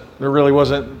really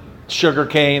wasn't sugar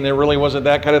cane, there really wasn't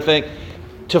that kind of thing.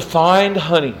 To find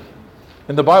honey,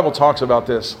 and the Bible talks about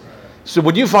this. So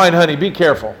when you find honey, be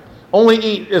careful. Only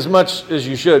eat as much as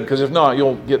you should, because if not,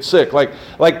 you'll get sick. Like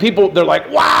people, they're like,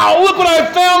 wow, look what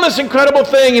I found, this incredible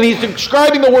thing. And he's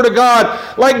describing the Word of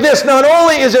God like this. Not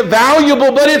only is it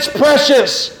valuable, but it's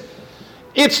precious.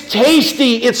 It's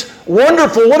tasty. It's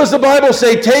wonderful. What does the Bible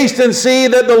say? Taste and see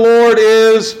that the Lord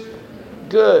is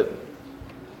good.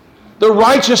 The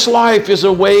righteous life is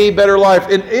a way better life.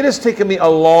 And it has taken me a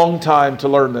long time to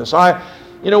learn this.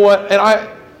 You know what?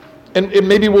 And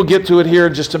maybe we'll get to it here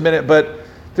in just a minute, but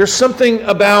there's something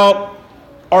about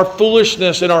our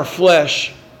foolishness and our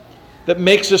flesh that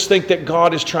makes us think that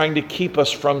God is trying to keep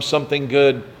us from something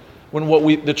good, when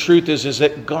the truth is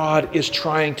that God is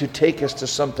trying to take us to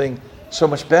something so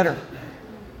much better.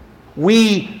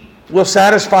 We will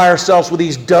satisfy ourselves with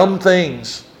these dumb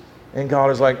things, and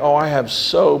God is like, oh, I have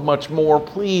so much more.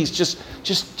 Please, just,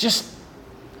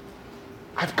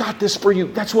 I've got this for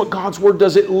you. That's what God's Word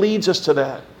does. It leads us to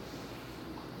that.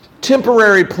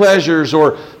 Temporary pleasures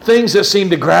or things that seem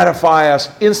to gratify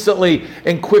us instantly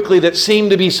and quickly, that seem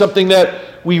to be something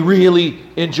that we really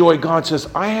enjoy. God says,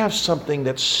 I have something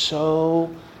that's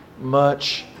so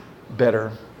much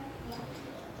better.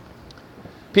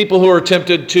 People who are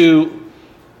tempted to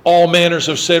all manners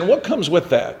of sin, what comes with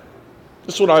that?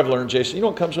 This is what I've learned, Jason. You know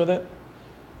what comes with it?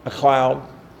 A cloud.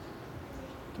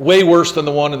 Way worse than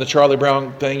the one in the Charlie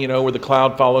Brown thing, where the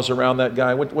cloud follows around that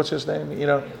guy. What's his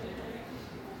name?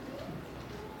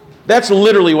 That's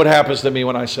literally what happens to me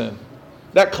when I sin.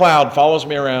 That cloud follows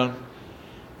me around.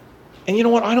 And you know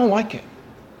what? I don't like it.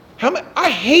 I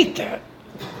hate that.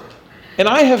 And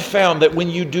I have found that when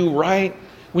you do right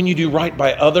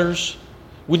by others,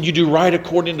 when you do right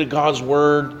according to God's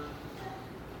word,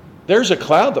 there's a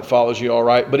cloud that follows you all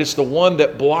right, but it's the one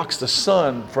that blocks the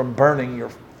sun from burning your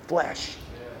flesh.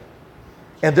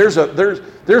 And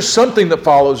there's something that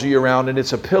follows you around, and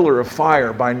it's a pillar of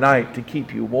fire by night to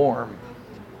keep you warm.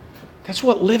 That's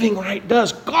what living right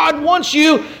does. God wants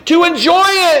you to enjoy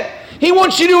it. He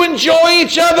wants you to enjoy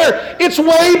each other. It's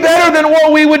way better than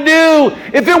what we would do.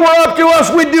 If it were up to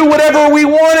us, we'd do whatever we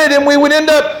wanted, and we would end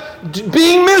up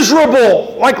being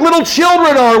miserable, like little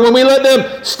children are when we let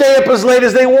them stay up as late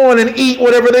as they want and eat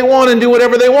whatever they want and do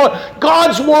whatever they want.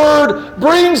 God's word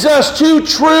brings us to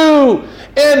true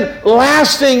and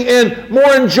lasting and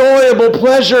more enjoyable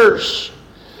pleasures.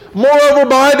 Moreover,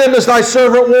 by them is thy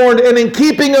servant warned, and in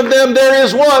keeping of them there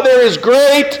is what? There is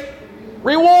great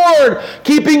reward.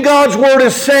 Keeping God's word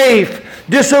is safe.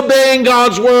 Disobeying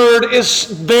God's word is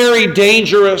very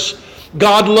dangerous.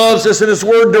 God loves us, and his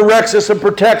word directs us and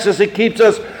protects us. It keeps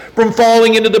us from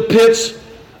falling into the pits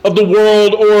of the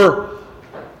world or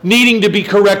needing to be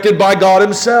corrected by God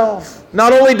himself.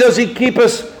 Not only does he keep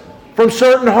us from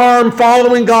certain harm,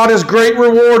 following God is great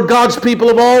reward. God's people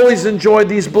have always enjoyed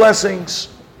these blessings.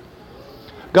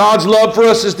 God's love for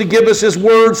us is to give us his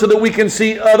word so that we can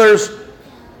see others.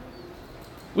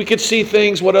 We can see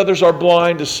things what others are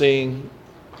blind to seeing.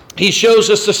 He shows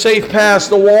us the safe paths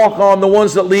to walk on, the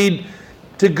ones that lead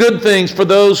to good things for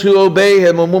those who obey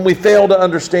him. And when we fail to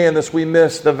understand this, we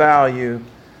miss the value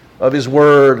of his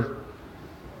word,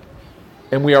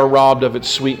 and we are robbed of its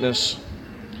sweetness.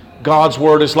 God's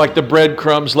word is like the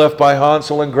breadcrumbs left by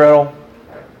Hansel and Gretel,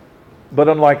 but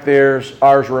unlike theirs,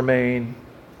 ours remain,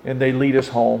 and they lead us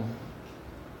home.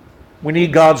 We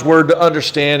need God's word to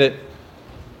understand it,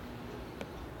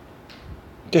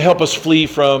 to help us flee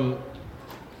from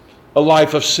a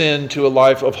life of sin to a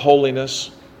life of holiness.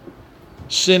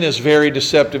 Sin is very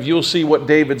deceptive. You'll see what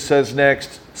David says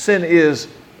next. Sin is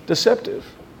deceptive.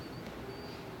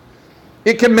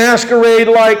 It can masquerade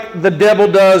like the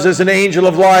devil does as an angel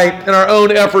of light. In our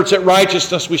own efforts at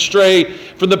righteousness, we stray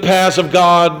from the paths of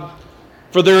God,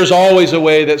 for there is always a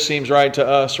way that seems right to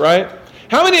us, right?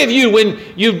 How many of you, when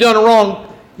you've done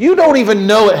wrong, you don't even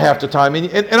know it half the time?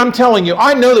 And I'm telling you,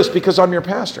 I know this because I'm your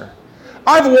pastor.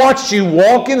 I've watched you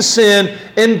walk in sin,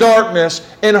 in darkness,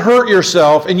 and hurt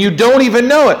yourself, and you don't even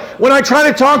know it. When I try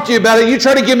to talk to you about it, you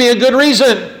try to give me a good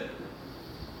reason.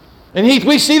 And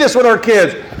we see this with our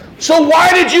kids. So why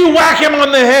did you whack him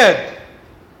on the head?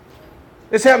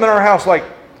 This happened in our house like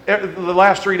the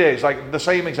last 3 days, like the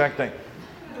same exact thing.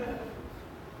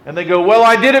 And they go, well,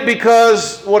 I did it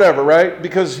because whatever, right?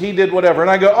 Because he did whatever. And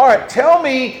I go, all right, tell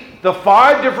me the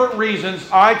 5 different reasons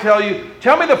tell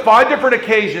me the 5 different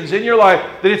occasions in your life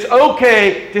that it's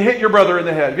okay to hit your brother in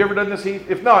the head. Have you ever done this, Heath?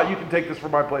 If not, you can take this from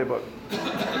my playbook.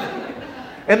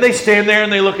 And they stand there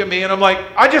and they look at me and I'm like,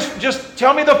 just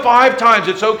tell me the 5 times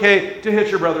it's okay to hit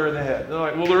your brother in the head. And they're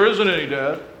like, well, there isn't any,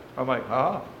 Dad. I'm like,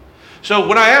 So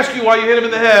when I ask you why you hit him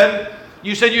in the head,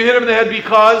 you said you hit him in the head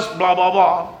because blah, blah,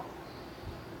 blah.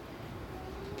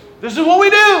 This is what we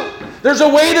do. There's a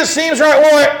way that seems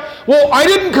right. Well, I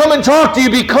didn't come and talk to you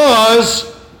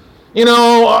because,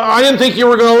 I didn't think you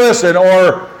were going to listen,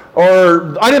 or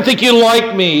I didn't think you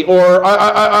liked me, or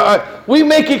we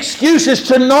make excuses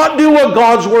to not do what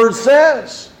God's word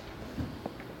says.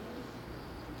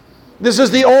 This is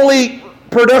the only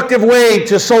productive way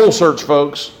to soul search,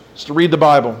 folks, is to read the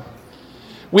Bible.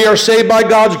 We are saved by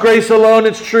God's grace alone,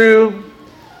 it's true,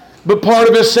 but part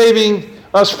of his saving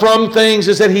us from things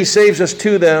is that he saves us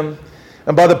to them.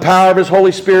 And by the power of his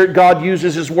Holy Spirit, God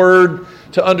uses his word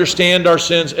to understand our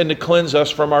sins and to cleanse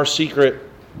us from our secret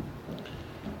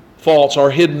faults, our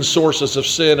hidden sources of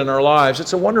sin in our lives.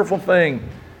 It's a wonderful thing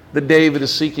that David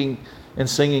is seeking and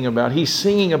singing about. He's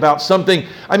singing about something.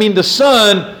 I mean, the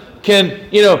sun can,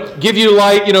 give you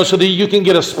light, so that you can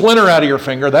get a splinter out of your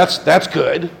finger. That's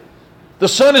good. The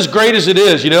sun is great as it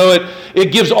is,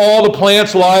 it gives all the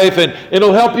plants life and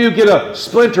it'll help you get a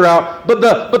splinter out. But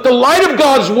the light of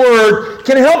God's word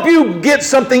can help you get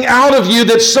something out of you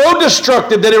that's so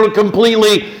destructive that it will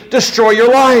completely destroy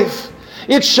your life.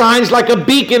 It shines like a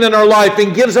beacon in our life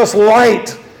and gives us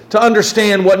light to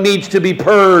understand what needs to be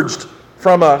purged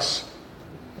from us.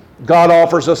 God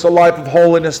offers us a life of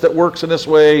holiness that works in this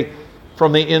way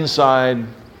from the inside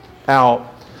out.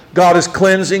 God is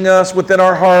cleansing us within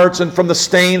our hearts and from the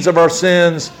stains of our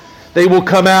sins. They will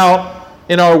come out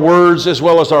in our words as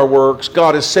well as our works.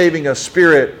 God is saving us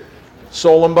spirit,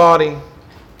 soul, and body.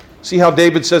 See how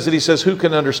David says it? He says, who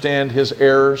can understand his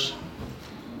errors?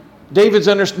 David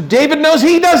knows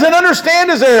he doesn't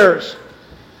understand his errors.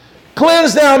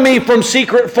 Cleanse thou me from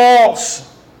secret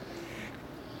faults.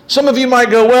 Some of you might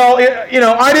go, well,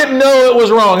 I didn't know it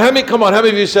was wrong. How many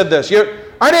of you said this?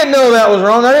 I didn't know that was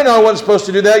wrong. I didn't know I wasn't supposed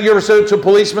to do that. You ever said it to a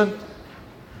policeman?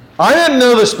 I didn't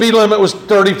know the speed limit was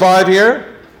 35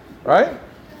 here, right?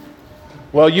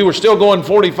 Well, you were still going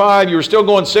 45. You were still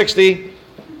going 60.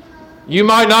 You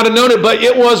might not have known it, but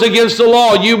it was against the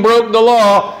law. You broke the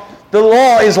law. The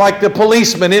law is like the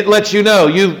policeman. It lets you know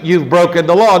you've broken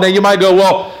the law. Now you might go,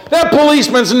 well, that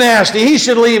policeman's nasty. He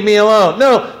should leave me alone.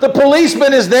 No, the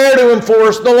policeman is there to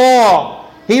enforce the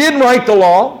law. He didn't write the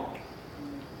law.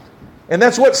 And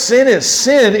that's what sin is.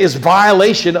 Sin is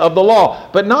violation of the law.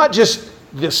 But not just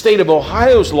the state of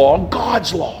Ohio's law,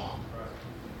 God's law.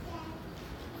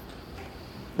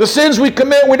 The sins we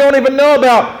commit we don't even know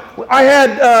about. I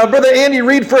had Brother Andy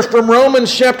read for us from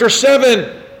Romans chapter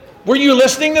 7. Were you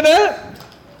listening to that?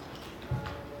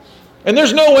 And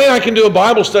there's no way I can do a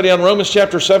Bible study on Romans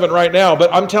chapter 7 right now,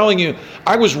 but I'm telling you,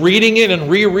 I was reading it and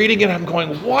rereading it. I'm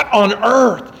going, what on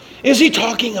earth is he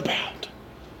talking about?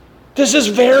 This is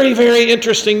very, very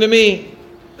interesting to me.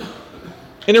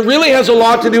 And it really has a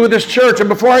lot to do with this church. And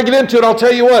before I get into it, I'll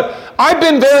tell you what. I've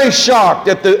been very shocked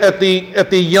at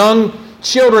the young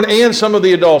children and some of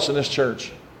the adults in this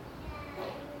church.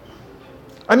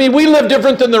 I mean, we live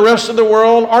different than the rest of the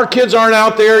world. Our kids aren't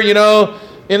out there,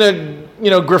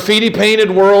 in a graffiti painted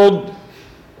world,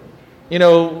 and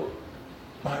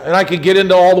I could get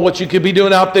into all what you could be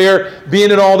doing out there,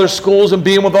 being at all their schools and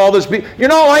being with all this people. You're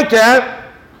not like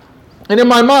that. And in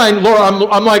my mind, Lord,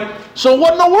 I'm like, so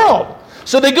what in the world?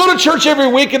 So they go to church every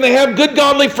week and they have good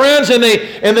godly friends and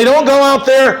they don't go out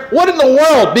there. What in the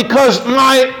world? Because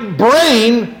my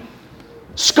brain,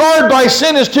 scarred by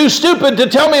sin, is too stupid to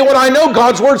tell me what I know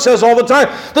God's Word says all the time.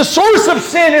 The source of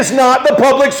sin is not the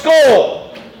public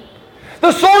school.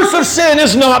 The source of sin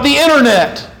is not the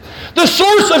internet. The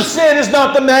source of sin is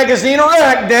not the magazine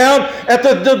rack down at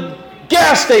the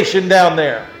gas station down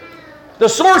there. The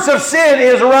source of sin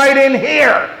is right in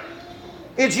here.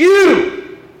 It's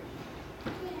you.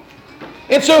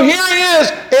 And so here he is,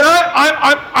 and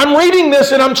I'm reading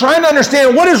this and I'm trying to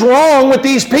understand what is wrong with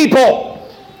these people.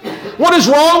 What is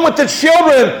wrong with the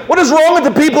children? What is wrong with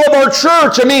the people of our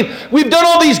church? I mean, we've done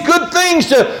all these good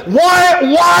things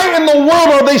why in the world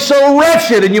are they so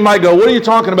wretched? And you might go, what are you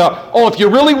talking about? Oh, if you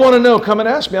really want to know, come and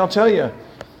ask me, I'll tell you.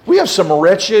 We have some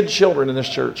wretched children in this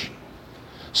church.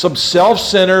 Some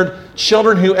self-centered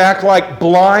children who act like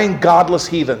blind, godless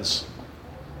heathens.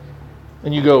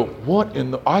 And you go,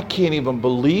 I can't even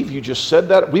believe you just said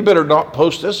that. We better not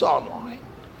post this online.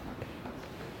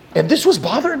 And this was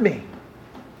bothering me.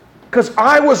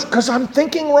 Because I'm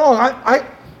thinking wrong.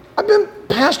 I've been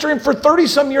pastoring for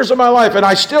 30-some years of my life, and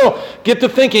I still get to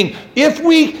thinking, if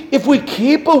we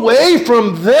keep away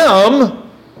from them,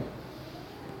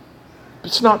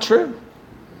 it's not true.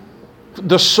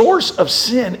 The source of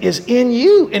sin is in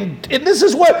you. And this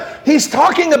is what he's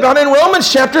talking about in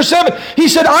Romans chapter 7. He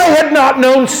said, I had not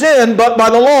known sin but by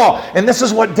the law. And this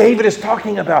is what David is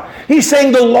talking about. He's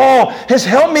saying the law has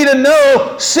helped me to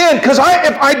know sin. Because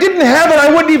if I didn't have it,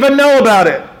 I wouldn't even know about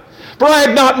it. For I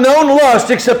had not known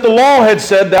lust except the law had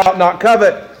said, thou shalt not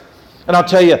covet. And I'll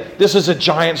tell you, this is a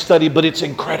giant study, but it's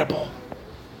incredible.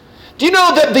 Do you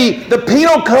know that the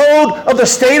penal code of the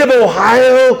state of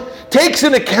Ohio takes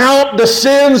into account the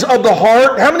sins of the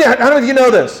heart? How many of you know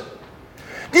this?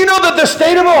 Do you know that the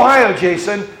state of Ohio,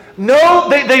 Jason,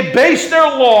 they base their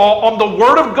law on the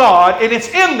Word of God, and it's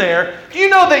in there. Do you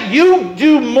know that you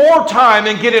do more time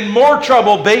and get in more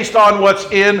trouble based on what's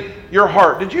in your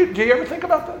heart? Do you ever think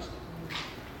about this?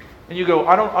 And you go,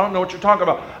 I don't know what you're talking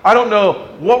about. I don't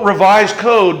know what revised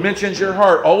code mentions your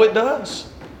heart. Oh, it does.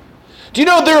 Do you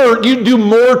know you do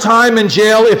more time in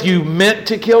jail if you meant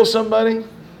to kill somebody?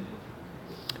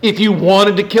 If you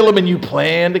wanted to kill him and you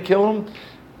planned to kill him?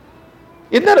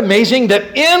 Isn't that amazing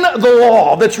that in the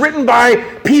law that's written by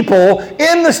people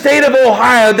in the state of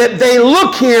Ohio, that they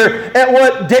look here at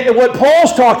what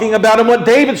Paul's talking about and what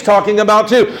David's talking about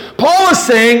too. Paul is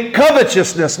saying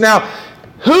covetousness. Now,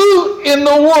 who in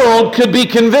the world could be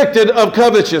convicted of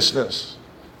covetousness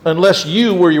unless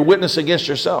you were your witness against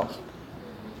yourself?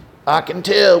 I can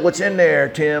tell what's in there,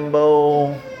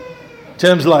 Timbo.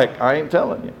 Tim's like, I ain't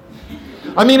telling you.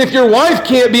 I mean, if your wife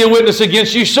can't be a witness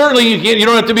against you, certainly you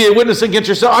don't have to be a witness against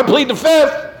yourself. I plead the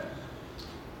fifth.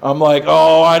 I'm like,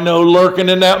 oh, I know lurking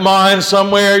in that mind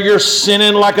somewhere, you're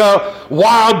sinning like a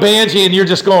wild banshee, and you're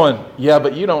just going, yeah,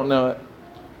 but you don't know it.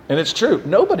 And it's true.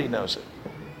 Nobody knows it.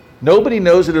 Nobody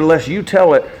knows it unless you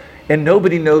tell it, and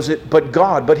nobody knows it but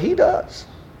God, but He does.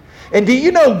 And do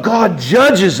you know God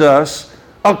judges us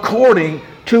according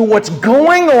to what's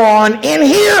going on in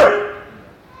here.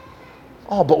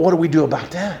 Oh, but what do we do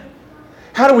about that?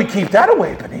 How do we keep that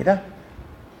away, Benita?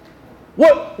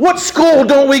 What school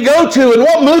don't we go to and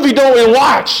what movie don't we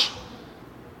watch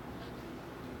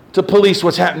to police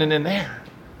what's happening in there?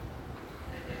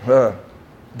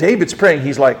 David's praying.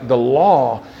 He's like, the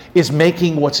law is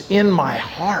making what's in my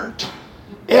heart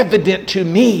evident to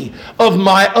me of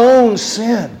my own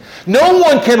sin. No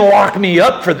one can lock me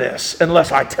up for this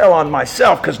unless I tell on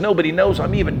myself, because nobody knows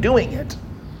I'm even doing it.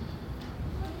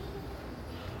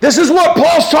 This is what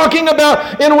Paul's talking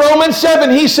about in Romans 7.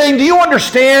 He's saying, do you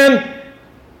understand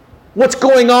what's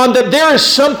going on? That there is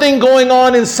something going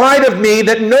on inside of me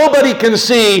that nobody can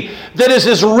see, that is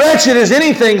as wretched as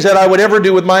anything that I would ever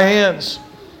do with my hands.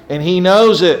 And he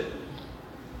knows it.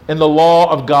 And the law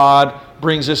of God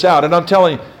brings this out. And I'm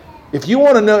telling you, if you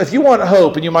want to know, if you want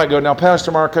hope, and you might go, now,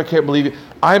 Pastor Mark, I can't believe it.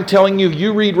 I'm telling you,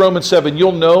 you read Romans 7,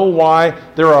 you'll know why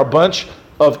there are a bunch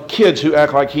of kids who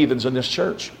act like heathens in this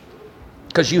church.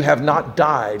 Because you have not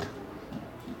died.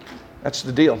 That's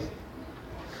the deal.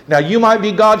 Now, you might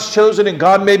be God's chosen, and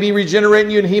God may be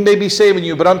regenerating you, and He may be saving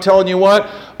you. But I'm telling you what,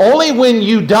 only when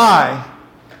you die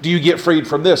do you get freed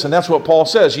from this. And that's what Paul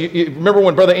says. You remember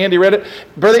when Brother Andy read it?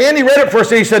 Brother Andy read it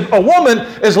first, and he said, a woman,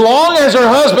 as long as her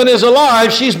husband is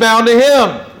alive, she's bound to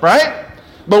him, right?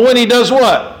 But when he does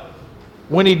what?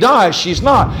 When he dies, she's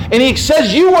not. And he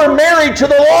says, you were married to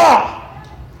the law.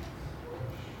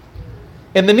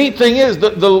 And the neat thing is, the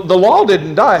law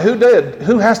didn't die. Who did?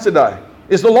 Who has to die?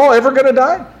 Is the law ever going to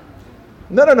die?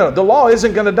 No. The law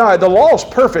isn't going to die. The law is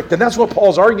perfect. And that's what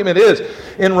Paul's argument is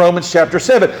in Romans chapter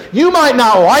 7. You might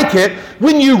not like it.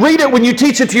 When you read it, when you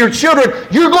teach it to your children,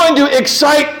 you're going to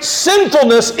excite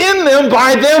sinfulness in them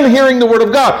by them hearing the Word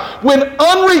of God. When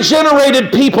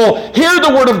unregenerated people hear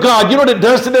the Word of God, you know what it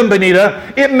does to them,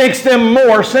 Benita? It makes them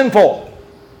more sinful.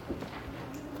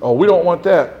 Oh, we don't want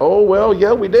that. Oh, well,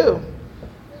 yeah, we do.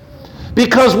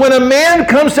 Because when a man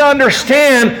comes to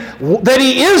understand that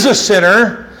he is a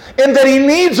sinner and that he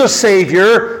needs a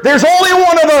Savior, there's only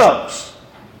one of those.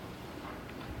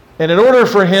 And in order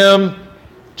for him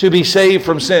to be saved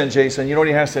from sin, Jason, you know what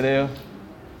he has to do?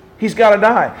 He's got to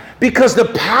die. Because the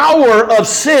power of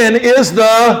sin is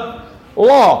the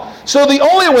law. So the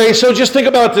only way, so just think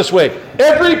about it this way.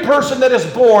 Every person that is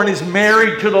born is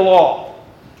married to the law.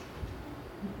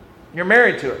 You're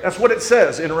married to it. That's what it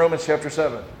says in Romans chapter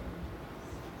 7.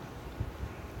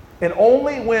 And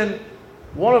only when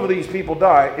one of these people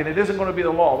die, and it isn't going to be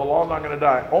the law is not going to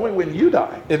die, only when you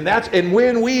die. And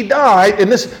when we die,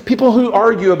 and this, people who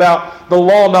argue about the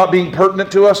law not being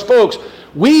pertinent to us, folks,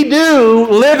 we do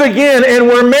live again and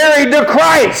we're married to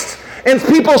Christ. And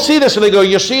people see this and they go,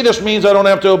 you see, this means I don't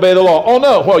have to obey the law. Oh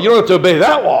no, well, you don't have to obey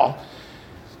that law.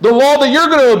 The law that you're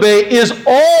going to obey is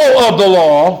all of the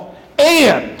law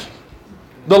and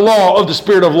the law of the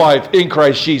Spirit of life in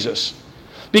Christ Jesus.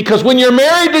 Because when you're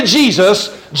married to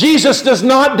Jesus, Jesus does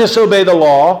not disobey the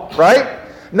law, right?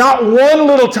 Not one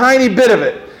little tiny bit of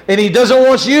it. And He doesn't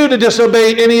want you to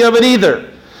disobey any of it either.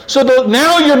 So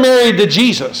now you're married to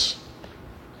Jesus.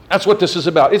 That's what this is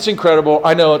about. It's incredible.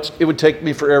 I know it would take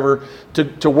me forever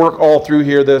to work all through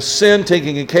here. The sin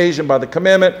taking occasion by the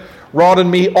commandment wrought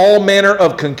in me all manner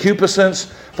of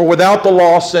concupiscence, for without the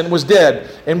law sin was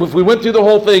dead. And if we went through the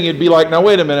whole thing, you'd be like, now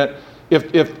wait a minute.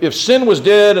 If sin was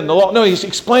dead and the law, no, he's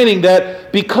explaining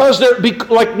that because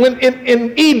like when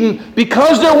in Eden,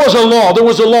 because there was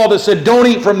a law that said don't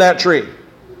eat from that tree.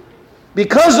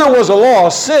 Because there was a law,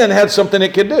 sin had something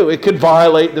it could do. It could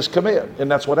violate this command, and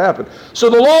that's what happened. So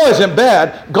the law isn't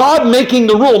bad. God making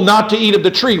the rule not to eat of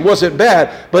the tree wasn't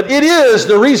bad, but it is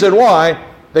the reason why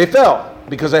they fell,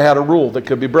 because they had a rule that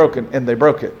could be broken, and they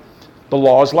broke it. The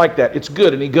law is like that. It's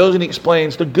good, and he goes and he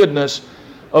explains the goodness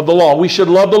of the law. We should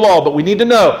love the law, but we need to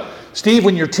know, Steve,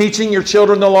 when you're teaching your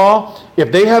children the law,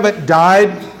 if they haven't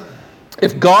died,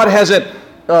 if God hasn't,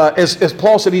 as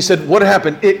Paul said, he said, what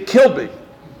happened? It killed me.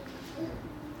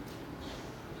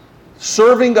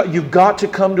 Serving God, you've got to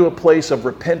come to a place of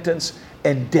repentance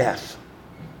and death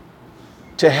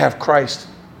to have Christ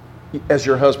as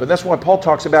your husband. That's why Paul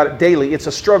talks about it daily. It's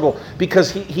a struggle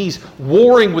because he's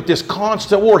warring with this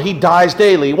constant war. He dies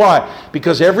daily. Why?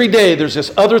 Because every day there's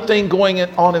this other thing going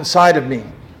on inside of me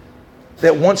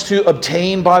that wants to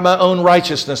obtain by my own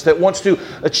righteousness, that wants to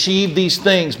achieve these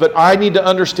things. But I need to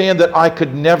understand that I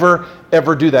could never,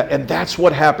 ever do that. And that's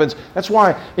what happens. That's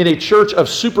why in a church of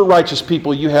super righteous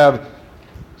people, you have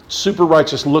super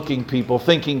righteous looking people,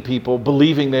 thinking people,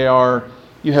 believing they are,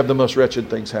 you have the most wretched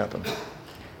things happen.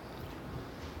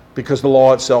 Because the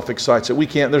law itself excites it.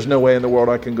 There's no way in the world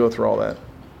I can go through all that.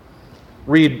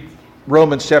 Read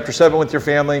Romans chapter 7 with your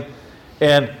family.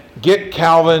 And get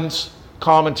Calvin's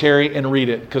commentary and read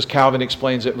it, because Calvin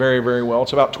explains it very, very well.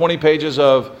 It's about 20 pages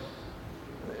of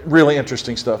really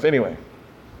interesting stuff. Anyway,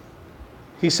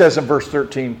 he says in verse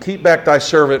 13, keep back thy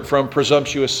servant from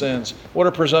presumptuous sins. What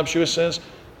are presumptuous sins?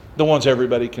 The ones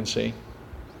everybody can see.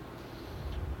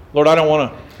 Lord, I don't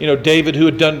want to, David, who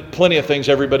had done plenty of things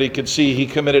everybody could see. He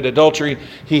committed adultery.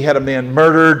 He had a man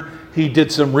murdered. He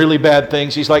did some really bad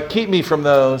things. He's like, keep me from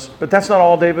those. But that's not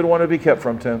all David wanted to be kept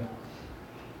from, Tim.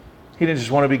 He didn't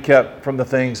just want to be kept from the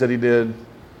things that he did.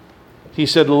 He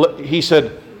said,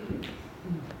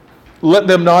 let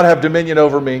them not have dominion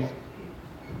over me.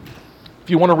 If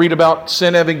you want to read about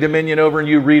sin having dominion over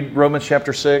you, read Romans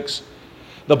chapter 6.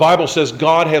 The Bible says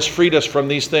God has freed us from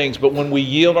these things, but when we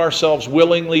yield ourselves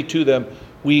willingly to them,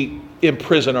 we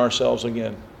imprison ourselves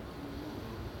again.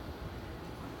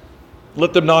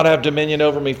 Let them not have dominion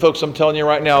over me. Folks, I'm telling you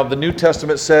right now, the New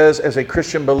Testament says, as a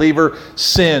Christian believer,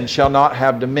 sin shall not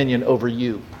have dominion over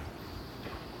you.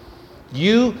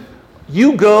 You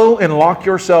go and lock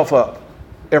yourself up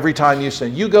every time you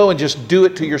sin. You go and just do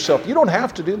it to yourself. You don't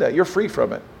have to do that. You're free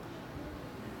from it.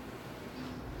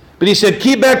 But he said,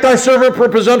 keep back thy servant from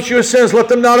presumptuous sins. Let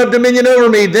them not have dominion over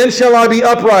me. Then shall I be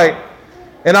upright,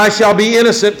 and I shall be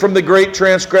innocent from the great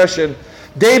transgression.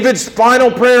 David's final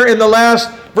prayer in the last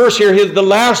verse here, the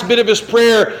last bit of his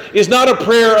prayer is not a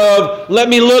prayer of, let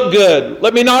me look good.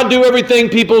 Let me not do everything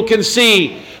people can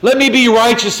see. Let me be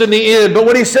righteous in the end. But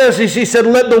what he says is, he said,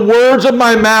 let the words of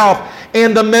my mouth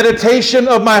and the meditation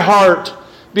of my heart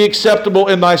be acceptable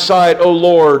in thy sight, O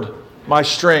Lord, my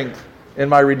strength and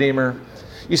my Redeemer.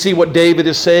 You see, what David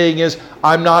is saying is,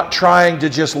 I'm not trying to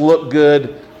just look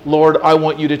good. Lord, I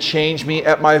want you to change me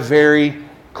at my very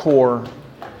core.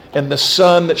 And the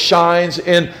sun that shines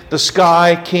in the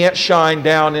sky can't shine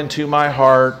down into my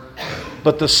heart.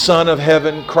 But the Son of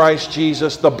heaven, Christ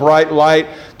Jesus, the bright light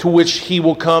to which he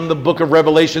will come, the book of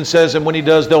Revelation says, and when he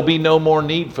does, there'll be no more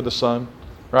need for the sun,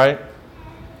 right?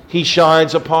 He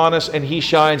shines upon us, and he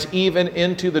shines even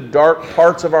into the dark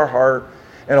parts of our heart,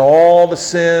 and all the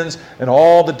sins and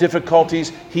all the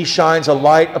difficulties. He shines a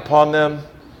light upon them.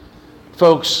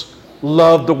 Folks,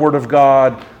 love the Word of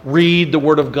God. Read the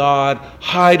Word of God.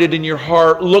 Hide it in your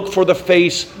heart. Look for the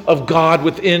face of God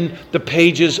within the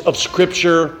pages of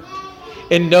Scripture.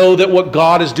 And know that what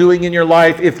God is doing in your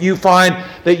life, if you find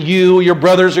that you, your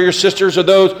brothers or your sisters or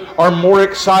those are more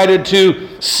excited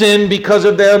to sin because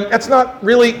of them, that's not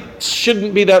really,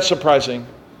 shouldn't be that surprising.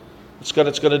 It's what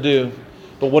it's going to do.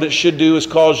 But what it should do is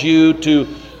cause you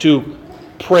to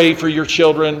pray for your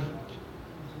children.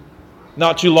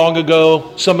 Not too long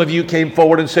ago, some of you came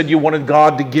forward and said you wanted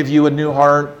God to give you a new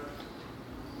heart.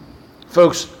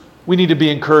 Folks, we need to be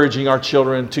encouraging our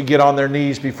children to get on their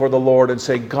knees before the Lord and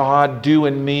say, God, do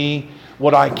in me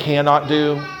what I cannot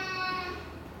do.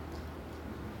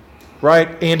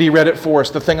 Right? Andy read it for us.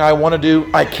 The thing I want to do,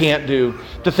 I can't do.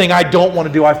 The thing I don't want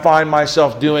to do, I find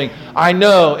myself doing. I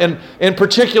know, and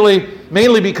particularly,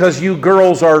 mainly because you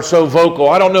girls are so vocal.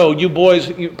 I don't know, you boys,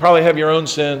 you probably have your own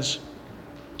sins.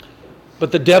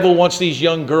 But the devil wants these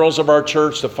young girls of our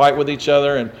church to fight with each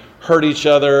other and hurt each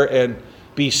other and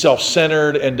be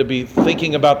self-centered and to be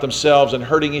thinking about themselves and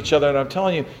hurting each other. And I'm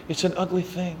telling you, it's an ugly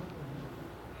thing.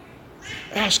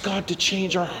 Ask God to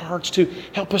change our hearts, to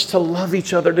help us to love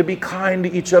each other, to be kind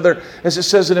to each other. As it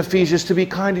says in Ephesians, to be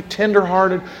kind,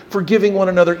 tender-hearted, forgiving one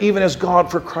another, even as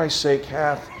God, for Christ's sake,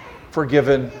 hath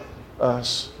forgiven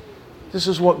us. This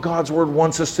is what God's Word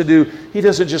wants us to do. He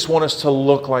doesn't just want us to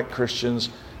look like Christians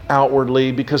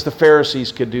outwardly, because the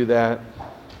Pharisees could do that.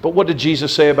 But what did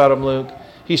Jesus say about them, Luke?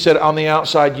 He said, on the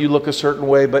outside you look a certain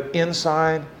way, but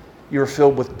inside you're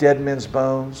filled with dead men's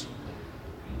bones.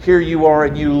 Here you are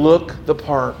and you look the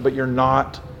part, but you're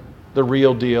not the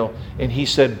real deal. And he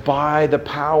said, by the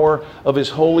power of his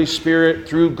Holy Spirit,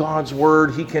 through God's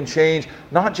Word, he can change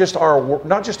not just our words,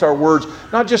 not just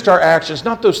our actions,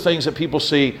 not those things that people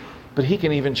see, but he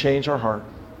can even change our heart.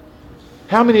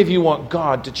 How many of you want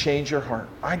God to change your heart?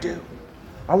 I do.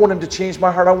 I want him to change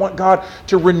my heart. I want God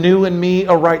to renew in me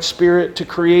a right spirit, to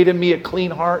create in me a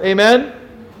clean heart. Amen?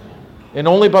 And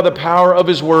only by the power of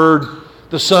his Word,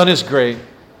 the sun is great,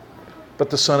 but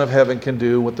the Son of heaven can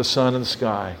do what the sun in the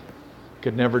sky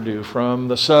could never do. From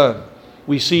the sun,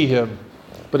 we see him,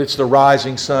 but it's the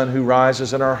rising sun who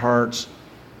rises in our hearts.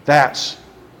 That's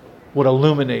what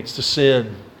illuminates the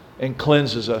sin and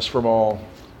cleanses us from all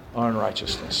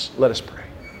unrighteousness. Let us pray.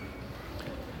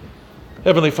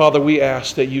 Heavenly Father, we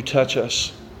ask that you touch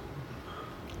us.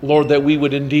 Lord, that we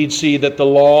would indeed see that the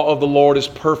law of the Lord is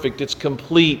perfect, it's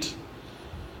complete.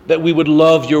 That we would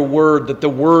love your Word, that the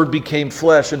Word became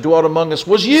flesh and dwelt among us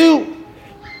was you.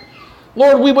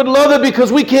 Lord, we would love it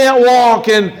because we can't walk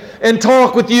and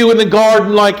talk with you in the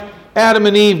garden like Adam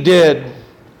and Eve did.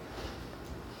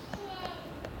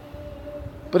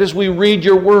 But as we read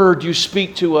your word, you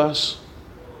speak to us.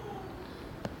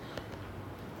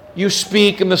 You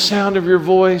speak in the sound of your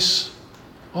voice.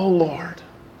 Oh Lord,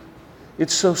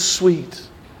 it's so sweet,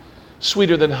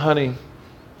 sweeter than honey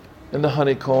in the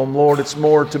honeycomb. Lord, it's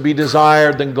more to be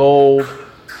desired than gold,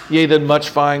 yea, than much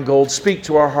fine gold. Speak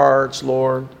to our hearts,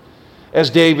 Lord. As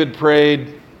David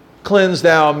prayed, cleanse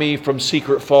thou me from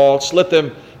secret faults. Let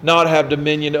them not have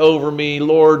dominion over me.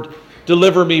 Lord,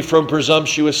 deliver me from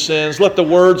presumptuous sins. Let the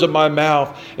words of my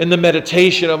mouth and the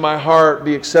meditation of my heart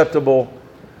be acceptable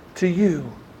to you,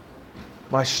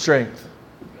 my strength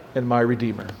and my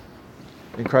Redeemer.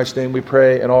 In Christ's name we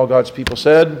pray, and all God's people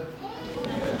said,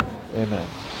 Amen.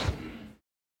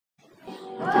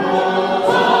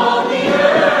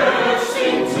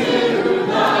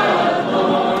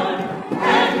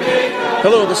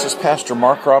 Hello, this is Pastor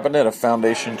Mark Robinette of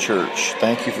Foundation Church.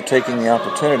 Thank you for taking the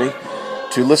opportunity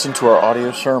to listen to our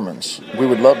audio sermons. We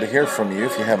would love to hear from you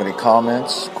if you have any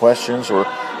comments, questions, or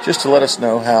just to let us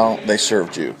know how they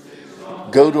served you.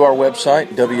 Go to our website,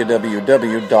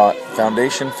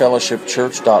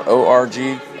 www.foundationfellowshipchurch.org,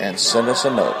 and send us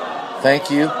a note. Thank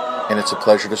you, and it's a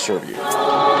pleasure to serve you.